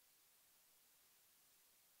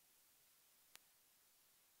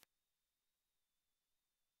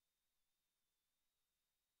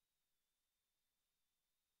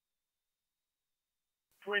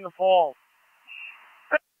 Between the falls.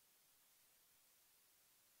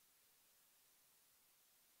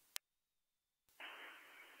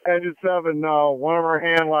 Engine 7, one of our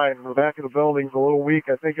hand lines in the back of the building's a little weak.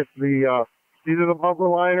 I think it's the, either the bumper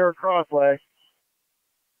line or a cross leg.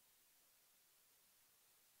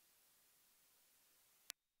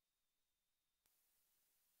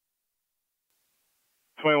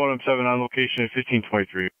 on location at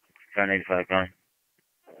 1523. 985 going.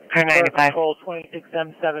 Car 95. Control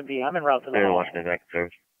 26M7B. I'm en route to the hall.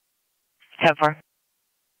 10-4.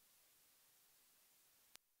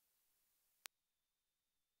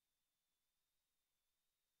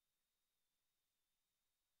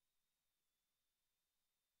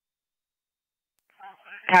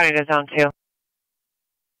 County to zone 2.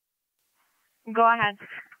 Go ahead.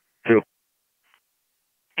 2.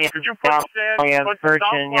 Yeah, Birch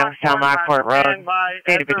Youngstown, Lockport Road,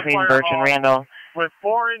 stated between Birch and Randall. With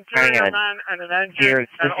 4 interior men and an engine, Here,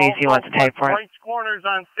 the CC wants to type for it. White's Corners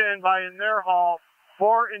on standby in their hall,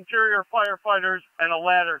 4 interior firefighters, and a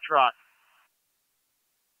ladder truck.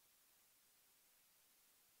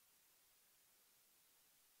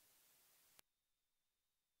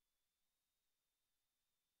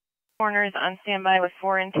 Corners on standby with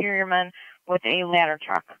 4 interior men with a ladder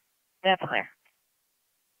truck. That's clear.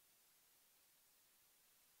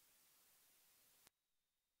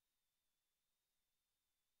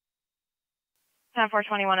 Time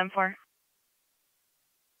 421 M4.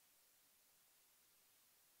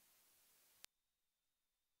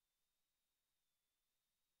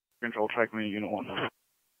 Control, track me unit 1.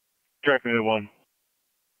 Track me to 1.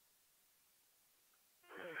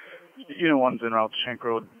 Unit 1's en route to Shank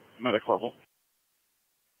Road, medic level.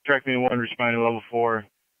 Track me 1, responding to level 4,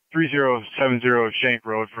 3070 Shank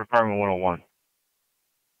Road for apartment 101.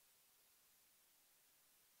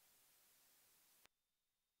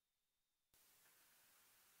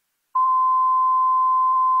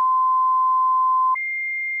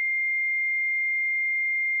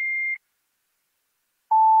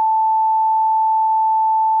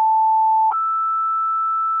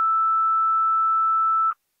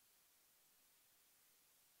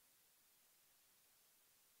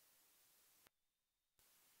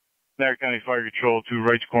 Niagara County Fire Control to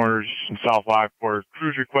Wrights Corners in South Lockport.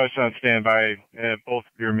 Cruise requests on standby at both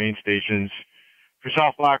of your main stations. For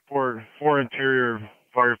South Lockport, 4 interior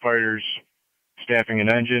firefighters staffing an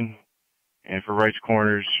engine. And for Wrights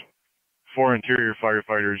Corners, 4 interior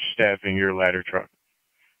firefighters staffing your ladder truck.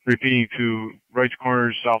 Repeating to Wrights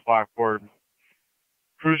Corners, South Lockport.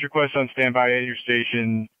 Cruise requests on standby at your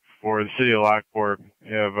station for the city of Lockport.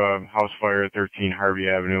 You have a house fire at 13 Harvey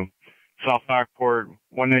Avenue. South Lockport,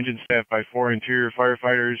 1 engine staffed by 4 interior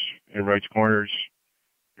firefighters. And Wrights Corners,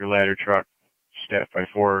 your ladder truck staffed by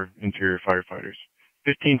 4 interior firefighters.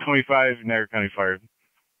 1525 Niagara County Fire.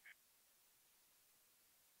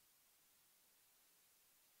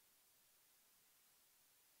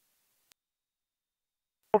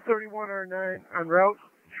 3109 en route.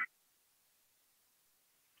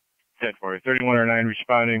 10-4, 3109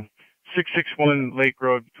 responding. 661 Lake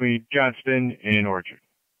Road between Johnston and Orchard.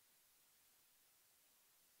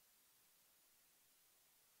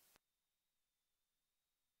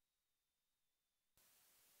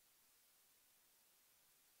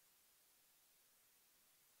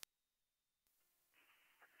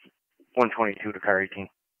 $122 to car 18.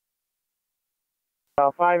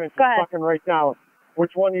 5 inches sucking right now.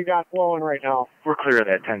 Which one you got flowing right now? We're clear of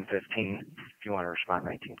that 1015 if you want to respond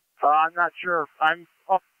 19. I'm not sure. I'm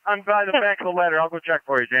by the back of the ladder. I'll go check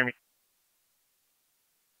for you, Jamie.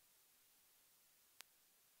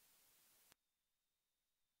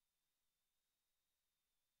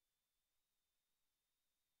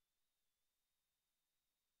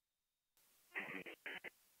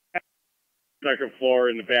 Second floor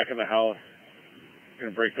in the back of the house.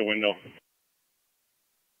 Gonna break the window.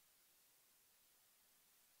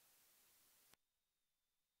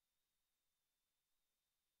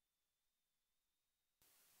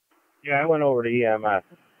 Yeah, I went over to EMS.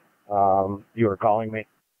 You were calling me?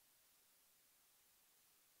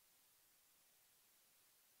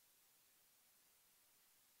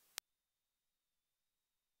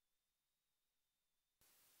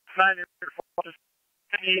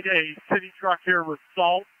 I need a city truck here with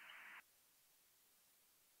salt.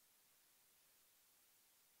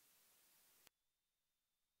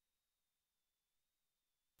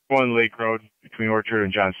 One Lake Road between Orchard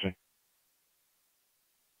and Johnston.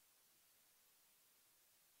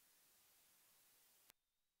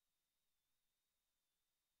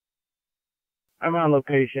 I'm on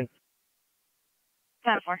location.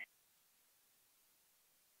 10-4.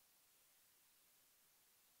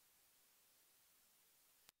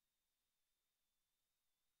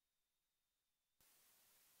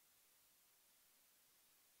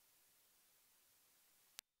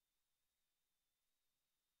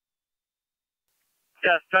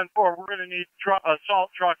 Yes, 10-4. We're going to need a salt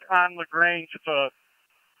truck on LaGrange. There's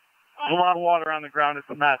a lot of water on the ground. It's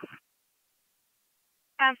a mess.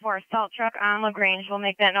 10-4. Salt truck on LaGrange. We'll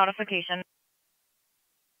make that notification.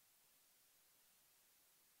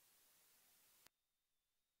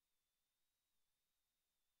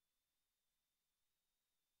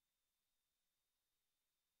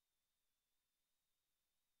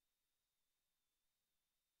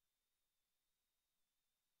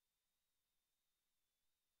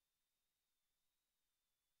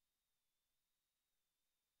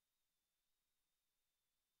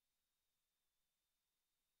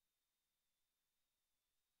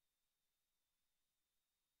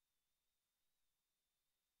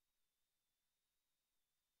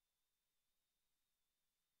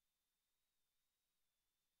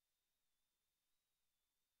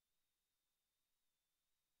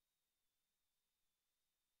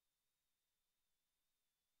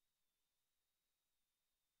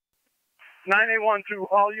 to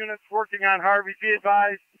all units working on Harvey, be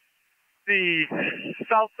advised the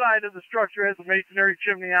south side of the structure has a masonry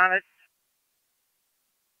chimney on it.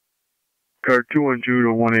 Car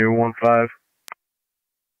 212 to 1815.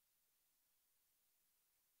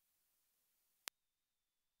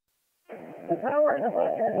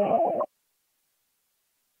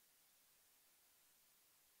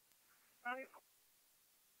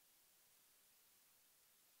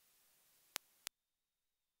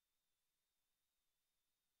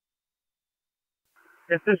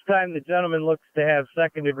 At this time, the gentleman looks to have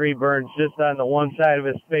second-degree burns just on the one side of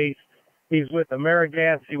his face. He's with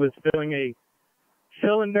AmeriGas. He was filling a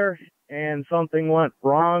cylinder, and something went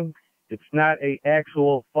wrong. It's not an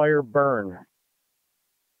actual fire burn.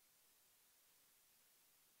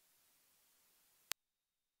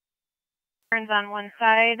 Burns on one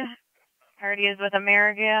side. Party is with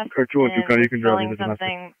AmeriGas. Cartoon, and you can drive filling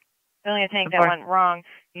something, filling a tank that went wrong.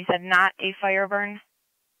 You said not a fire burn?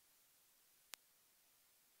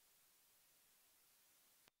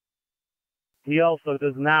 He also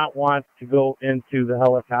does not want to go into the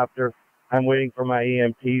helicopter. I'm waiting for my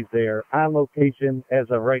EMTs. They are on location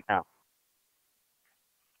as of right now.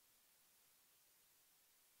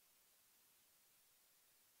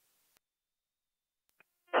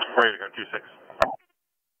 Ready to go,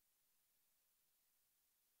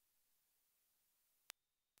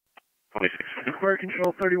 26. Fire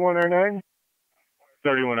Control 3109.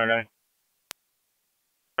 3109.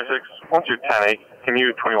 26, 1210-8. Can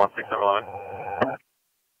you 21-6-11?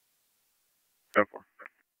 10-4.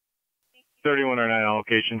 3109 on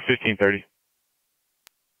location, 1530.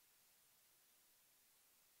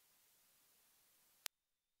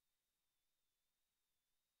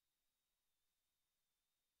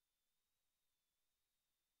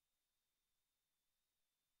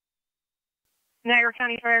 Niagara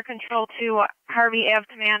County Fire Control to Harvey Ave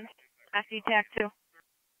Command, SC TAC 2.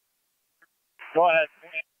 Go ahead.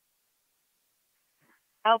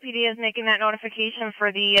 LPD is making that notification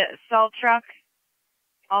for the salt truck.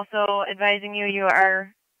 Also advising you, you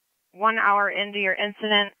are 1 hour into your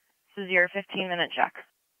incident. This is your 15-minute check.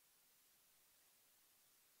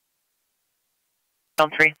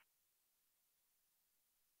 Zone 3.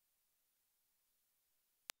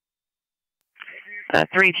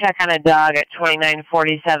 3 check on a dog at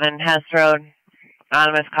 2947 Hess Road.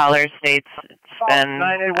 Anonymous caller states it's been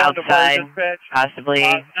outside, possibly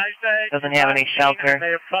doesn't have any shelter.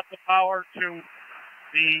 They have cut the power to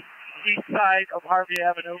the east side of Harvey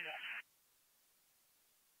Avenue.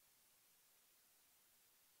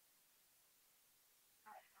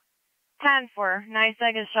 (10-4)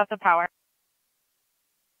 NYSEG has shut the power.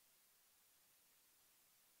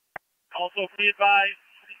 Also be advised,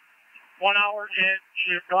 1 hour in,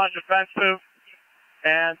 we've gone defensive,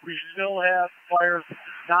 and we still have fires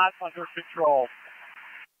not under control.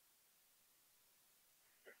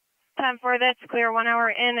 10-4, that's clear. 1 hour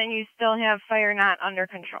in, and you still have fire not under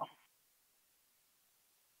control.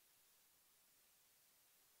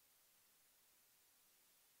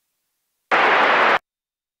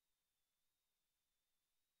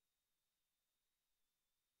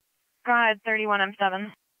 Go ahead,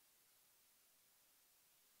 31M7.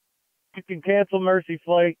 You can cancel Mercy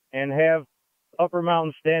Flight and have Upper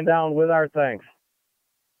Mountain stand down with our thanks.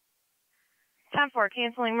 10-4,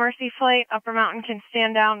 canceling Mercy Flight. Upper Mountain can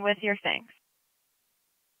stand down with your thanks.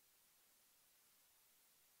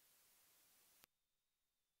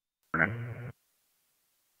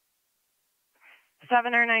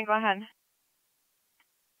 Seven or 9, go ahead.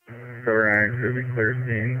 709, should be clear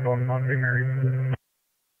scene, going Mount St. Mary's.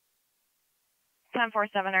 10-4,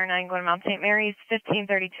 7 or 9, going to Mount St. Mary's,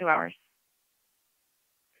 1532 hours.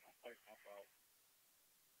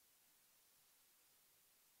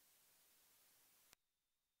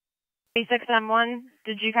 B6M1,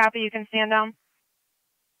 did you copy? You can stand down.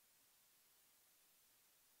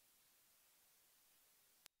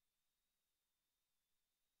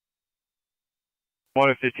 One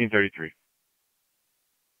at 1533.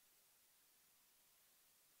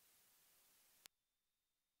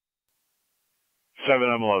 Seven,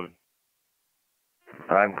 I'm 11.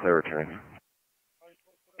 I'm clear returning.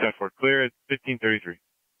 10-4, clear at 1533.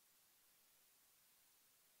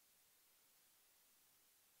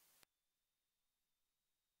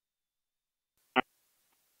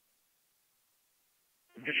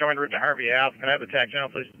 Just showing the route to Harvey Ave. Can I have the TAC channel,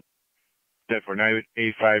 please? 10-4,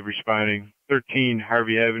 985 responding. 13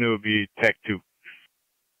 Harvey Avenue would be TAC 2.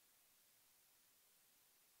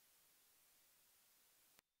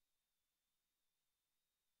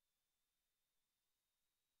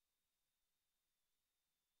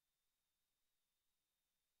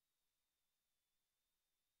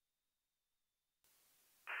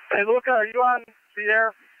 Hey, Luca, are you on the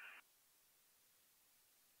air?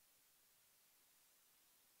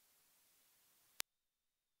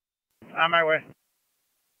 On my way.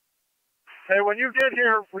 Hey, when you get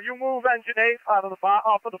here, will you move engine 8 out of the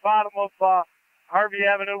off of the bottom of Harvey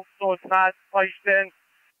Avenue so it's not placed in?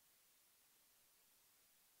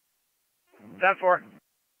 10-4.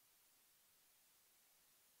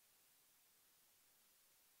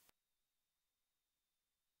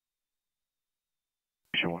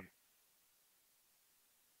 One.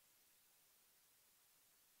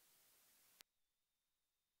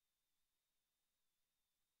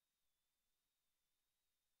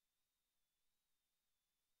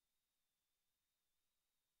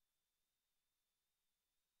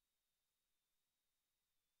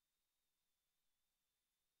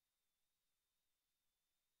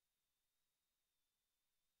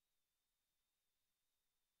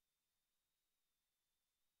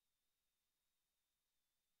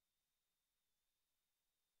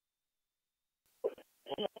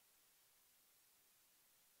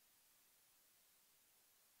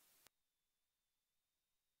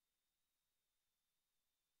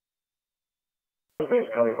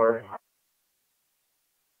 County Fire.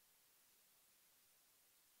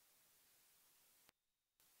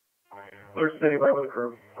 We're standing by with the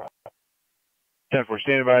crew. 10-4,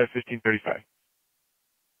 standing by at 1535.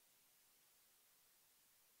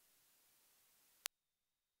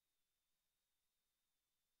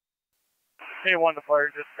 Hey, 1 to fire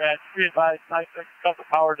dispatch. Be advised, 9-6 cut the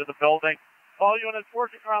power to the building. All units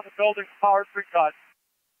working around the building, power's been cut.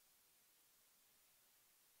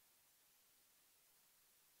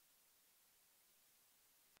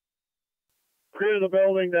 Clear the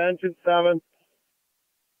building to engine 7.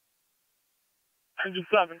 Engine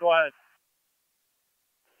 7, go ahead.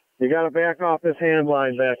 You got to back off this hand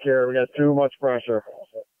line back here. We got too much pressure.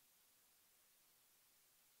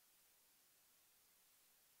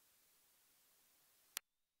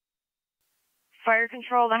 Fire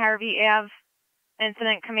control to Harvey Ave.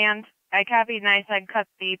 Incident command. I copied and I said cut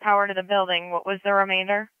the power to the building. What was the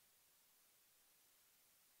remainder?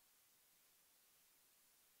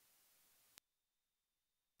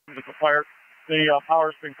 The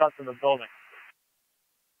power's been cut to the building.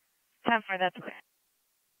 10-4, that's clear.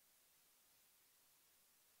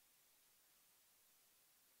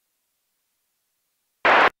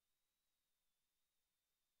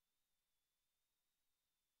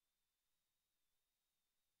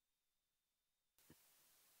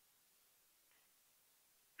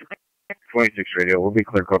 .26 radio, we'll be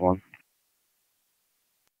clear code 1.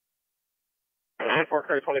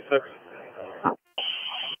 4K26.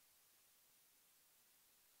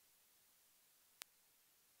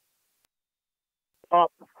 Up.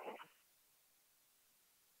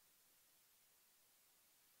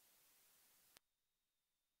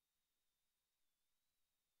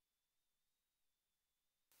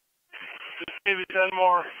 Just maybe 10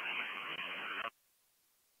 more.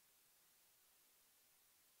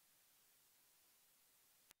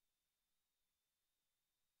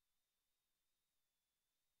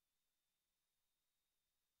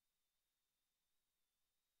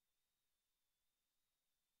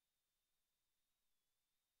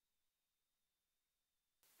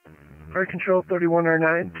 Fire control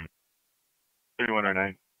 31R9.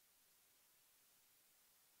 3109.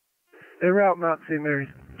 En route Mount St. Mary's.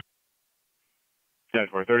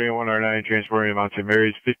 10-4, 3109, transporting to Mount St.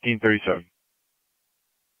 Mary's, 1537.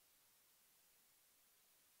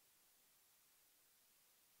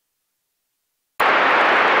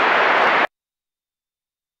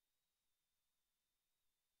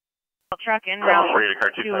 Truck en route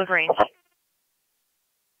to LaGrange.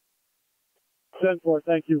 10-4,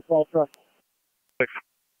 thank you. Fall truck.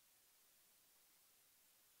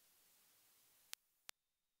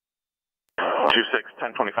 26,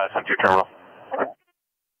 1025, sent to your terminal.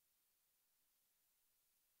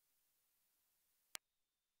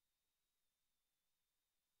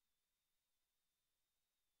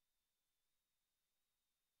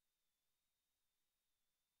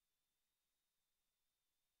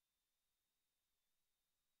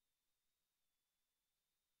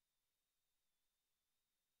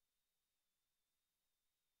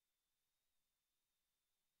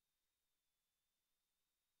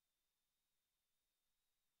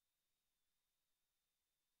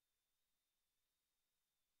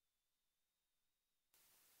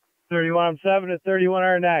 I'm 7 to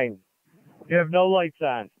 31R9. You have no lights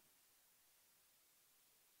on.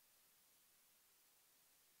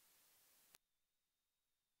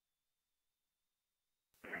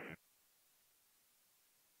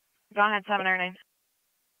 Go ahead, 7R9.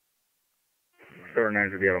 9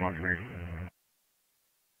 to the other Mount St. Mary's.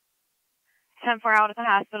 10-4 out at the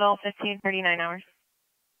hospital, 1539 hours.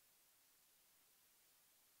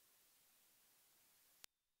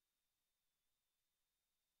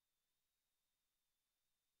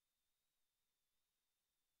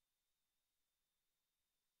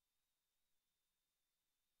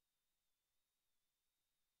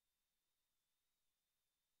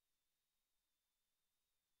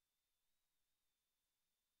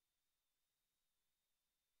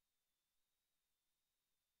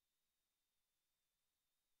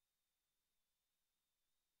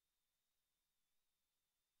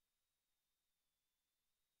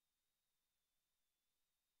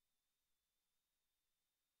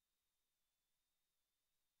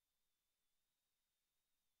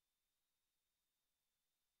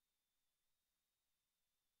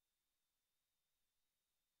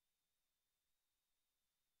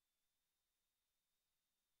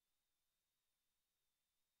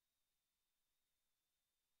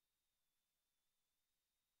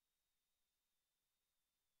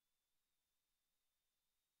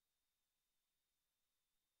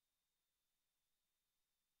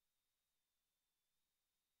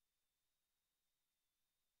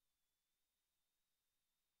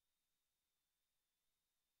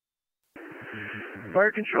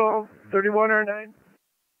 Fire control, 3109.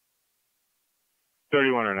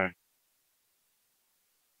 3109.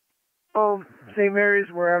 St. Mary's,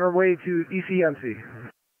 we're on our way to ECMC.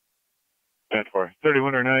 10-4.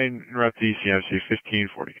 3109, route to ECMC,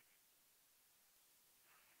 1540.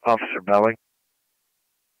 Officer Belling.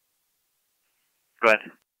 Go ahead.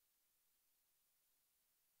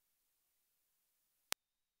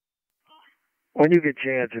 When you get a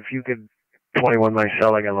chance, if you could 21 my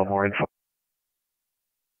cell, I got a little more info.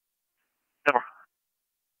 Number.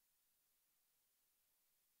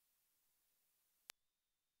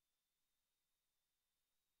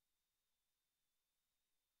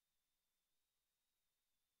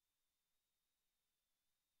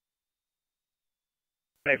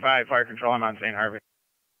 Fire control, I'm on St. Harvey.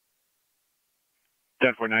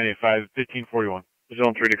 10-4, 985, 1541.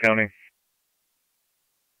 Zone 3 to county.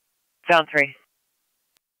 Zone 3.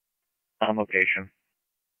 On location.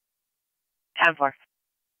 10-4.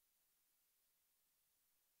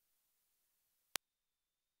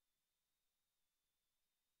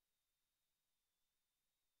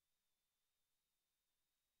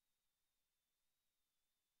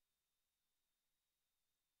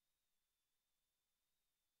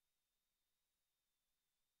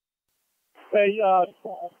 Hey,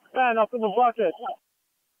 man, up in the bucket.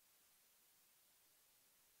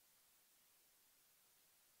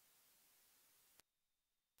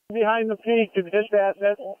 Behind the peak and hit that.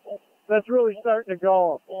 That's really starting to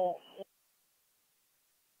go.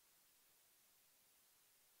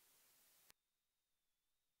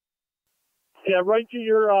 Yeah, right to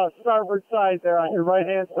your starboard side there on your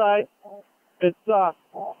right-hand side. It's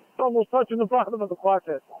almost touching the bottom of the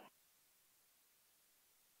bucket.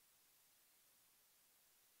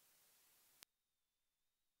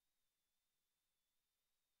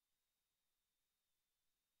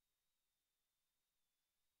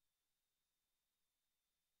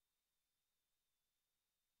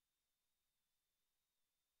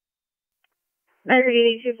 Niagara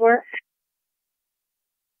 8824.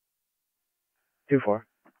 2-4.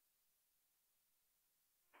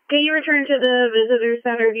 Can you return to the visitor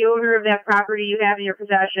center? The owner of that property you have in your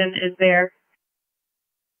possession is there.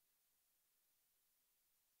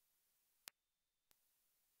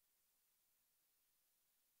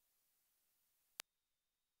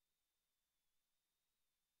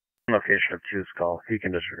 Location of 2's call. He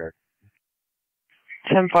can disregard.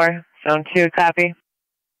 10-4. Zone 2, copy.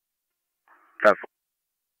 10-4.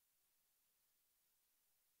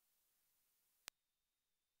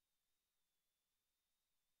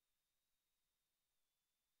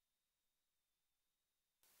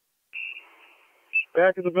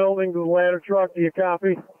 Back of the building to the ladder truck. Do you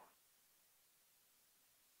copy?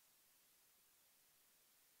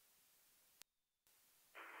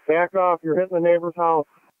 Back off. You're hitting the neighbor's house.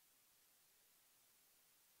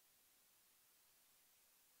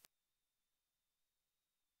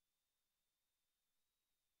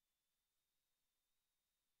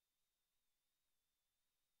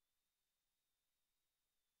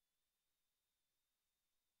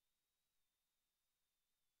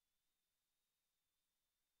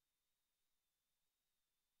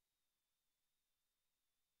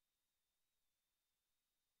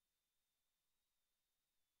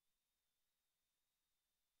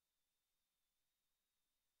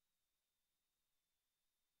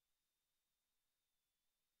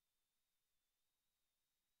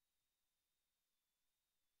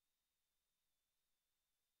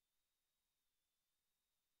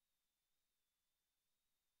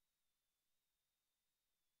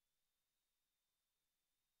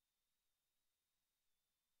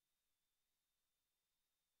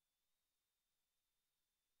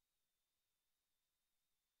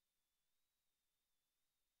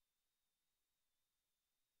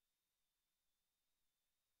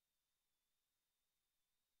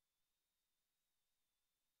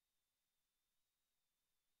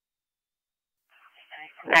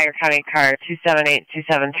 Niagara County car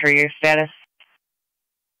 278273, your status?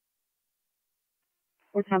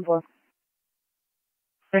 We're 10-4.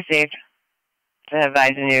 Received.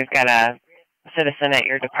 Advising you've got a citizen at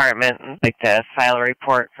your department and like to file a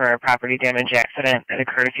report for a property damage accident that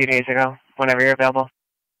occurred a few days ago, whenever you're available.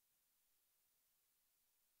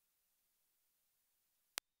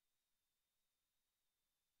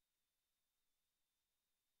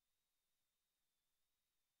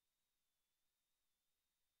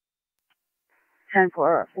 Ten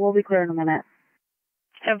four. We'll be clear in a minute.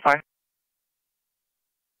 10-4.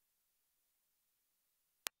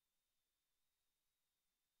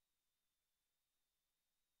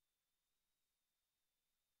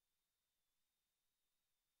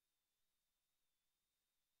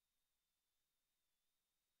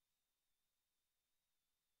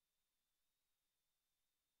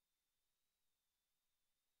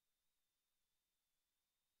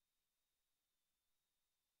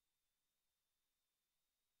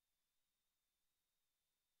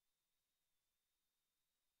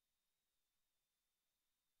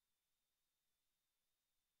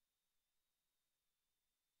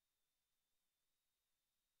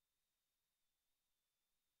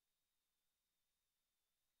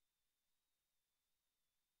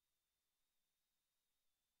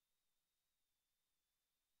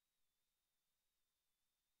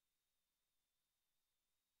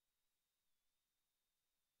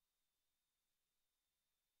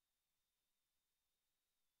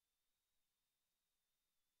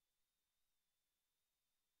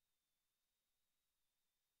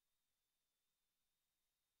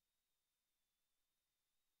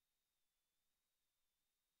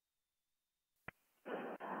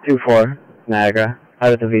 2-4, Niagara,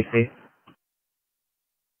 out of the VC.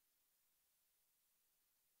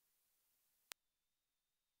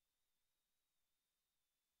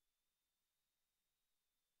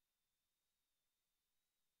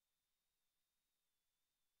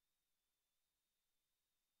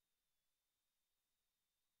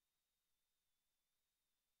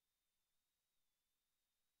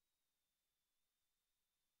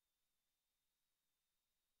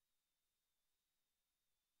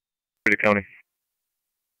 The county.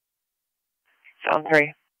 Zone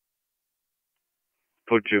 3.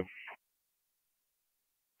 Code 2.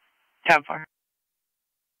 10-4.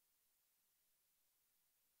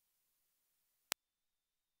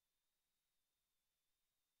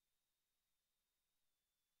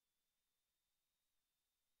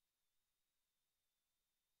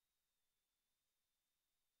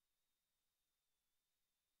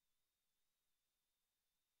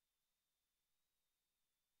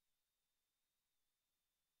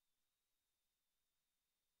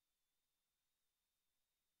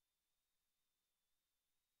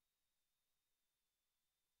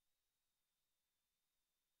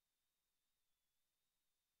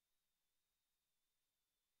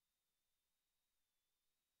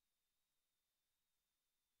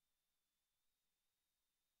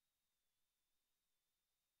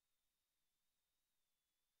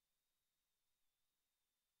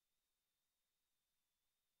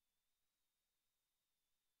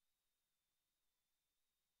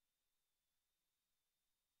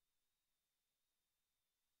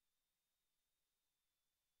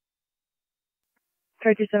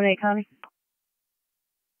 Try 278 County.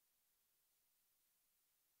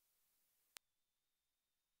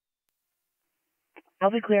 I'll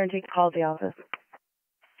be clear and take the call at the office.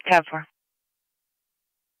 10-4.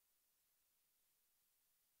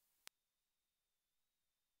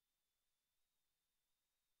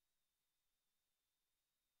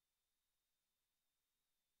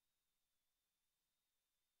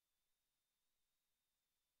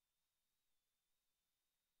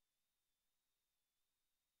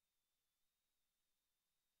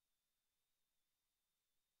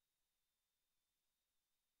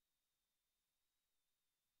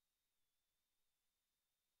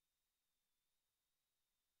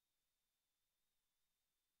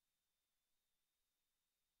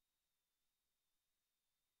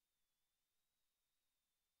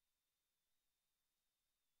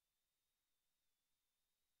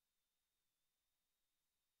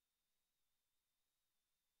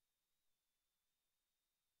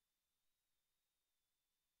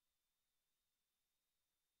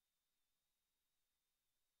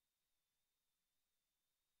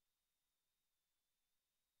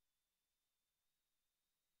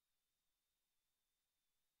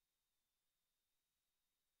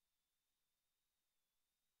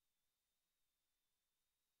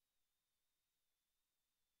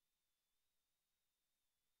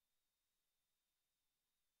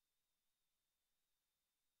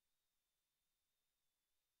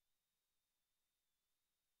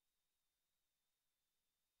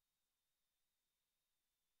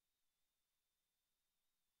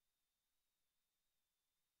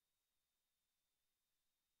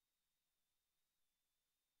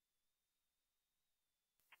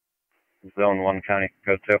 Zone 1 County,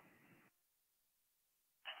 Code 2.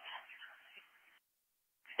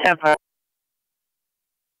 10-4.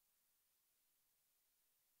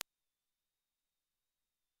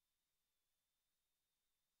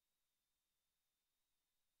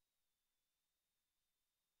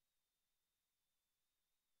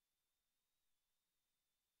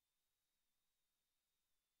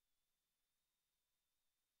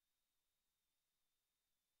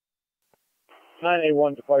 Nine eight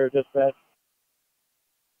one to fire dispatch.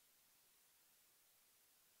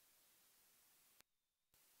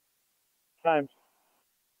 Times.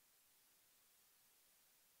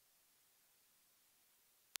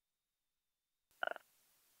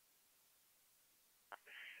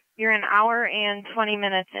 You're an hour and 20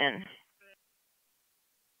 minutes in.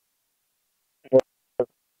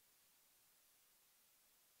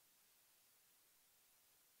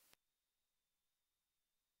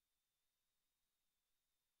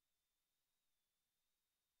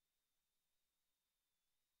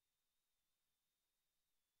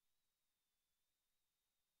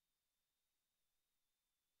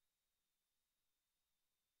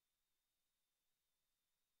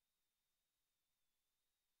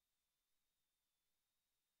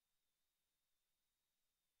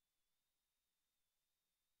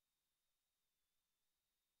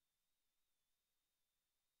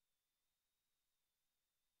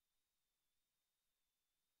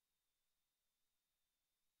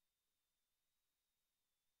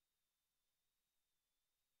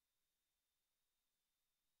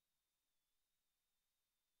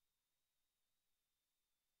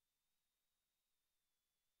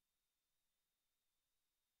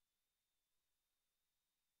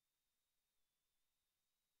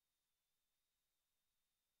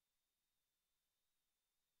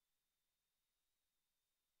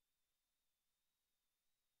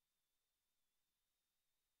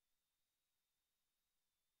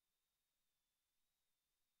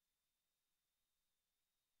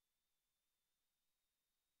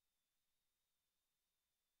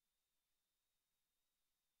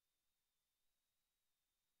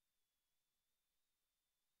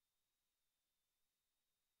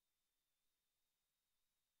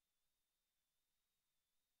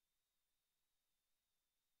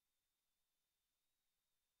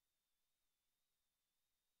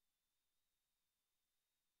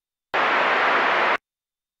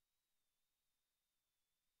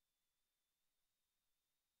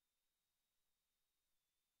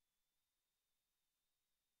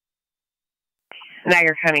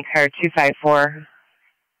 Niagara County car 254,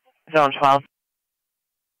 zone 12.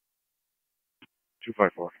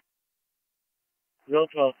 254. Zone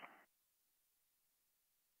 12.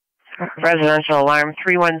 Residential alarm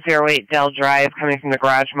 3108 Dell Drive coming from the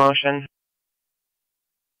garage motion.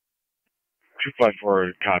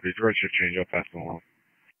 254 copies. Red shift change up past the wall.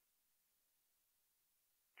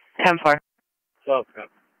 10-4. South.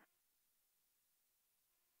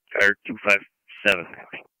 Car 257.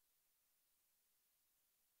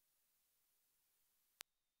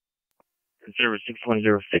 Service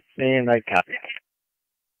 6106 and I copy.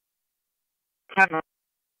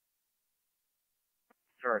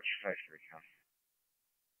 Search 53 count.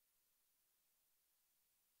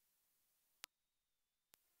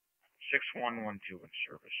 6112 in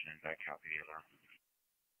service and I copy the alarm.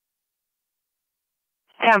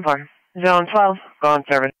 10-4. Zone 12, go in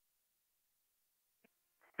service.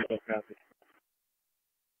 Copy.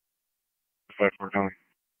 54 coming.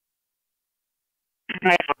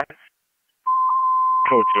 10-4.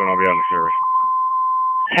 Code 2 and I'll be on the service.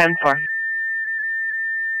 10-4.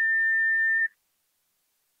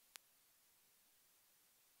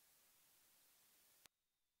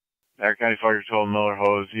 Niagara County Fire Control Miller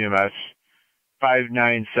Hose, EMS,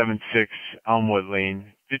 5976 Elmwood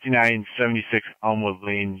Lane, 5976 Elmwood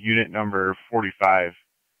Lane, unit number 45.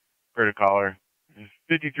 For the caller.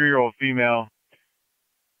 53-year-old female,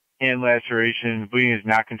 hand laceration, bleeding is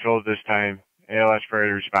not controlled at this time. ALS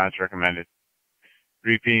priority response recommended.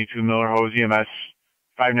 Repeating to Miller Hose, EMS,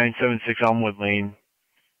 5976 Elmwood Lane,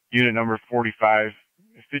 unit number 45.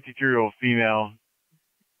 A 53-year-old female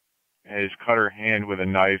has cut her hand with a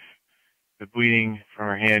knife. The bleeding from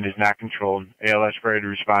her hand is not controlled. ALS priority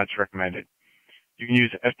response recommended. You can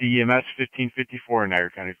use FDEMS 1554 in Niagara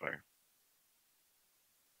County Fire.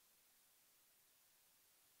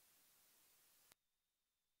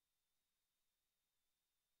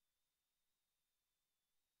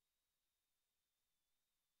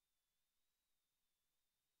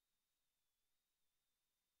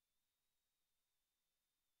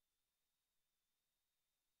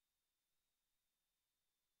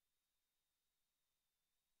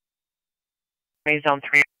 Zone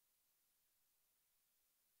 3.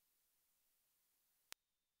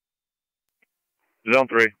 Zone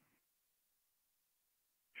 3.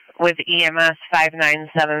 With EMS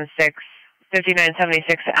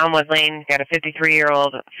 5976 Elmwood Lane, got a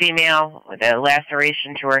 53-year-old female with a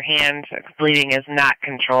laceration to her hand. Bleeding is not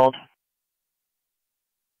controlled.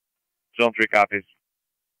 Zone 3 copies.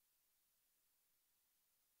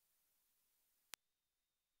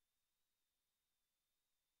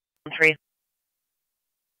 Zone 3.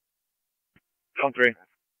 Zone 3.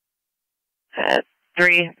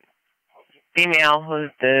 3. Female was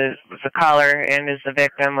the caller and is the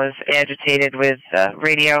victim, was agitated with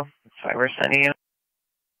radio. That's why we're sending you.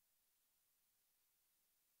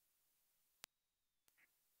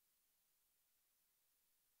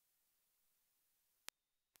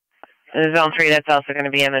 In Zone 3, that's also going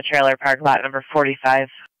to be in the trailer park lot number 45.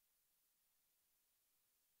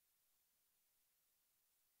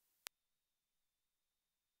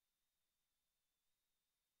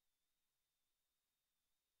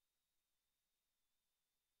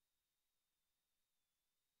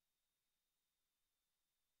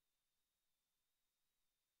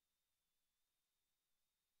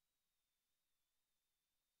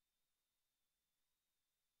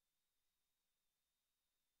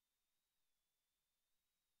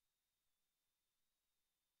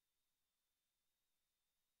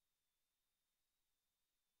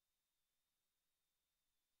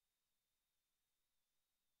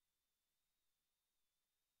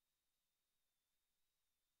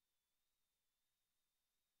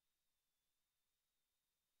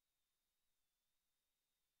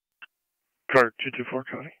 Car 224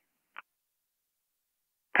 Cody.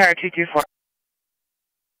 Car 224.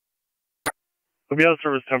 We'll be out of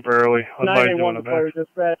service temporarily. Advise you on the back.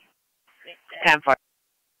 Dispatch. 10-4.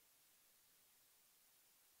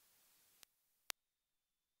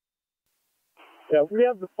 Yeah, we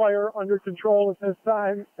have the fire under control at this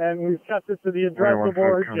time, and we've kept it to the address of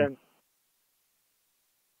origin.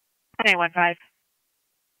 915.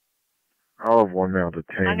 All of one male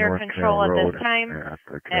detained Under North control Canal at Road this time at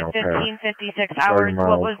the at Canal Pass. 1556 hours.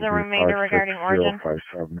 What was the remainder regarding origin?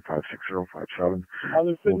 56057.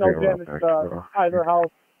 There's been no damage to either house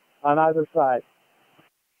on either side.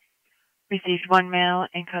 Received one male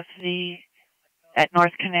in custody at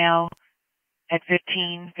North Canal at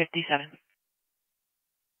 1557.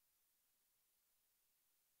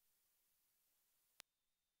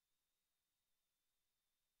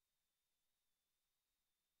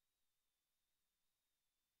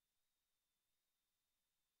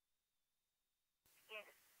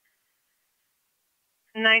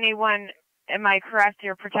 981, am I correct?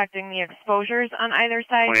 You're protecting the exposures on either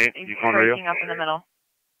side? 28, you calling radio? Breaking up in the middle.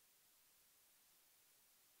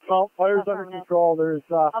 Well, fire's under control. There's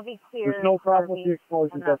no problem with the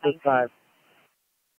explosions at this time.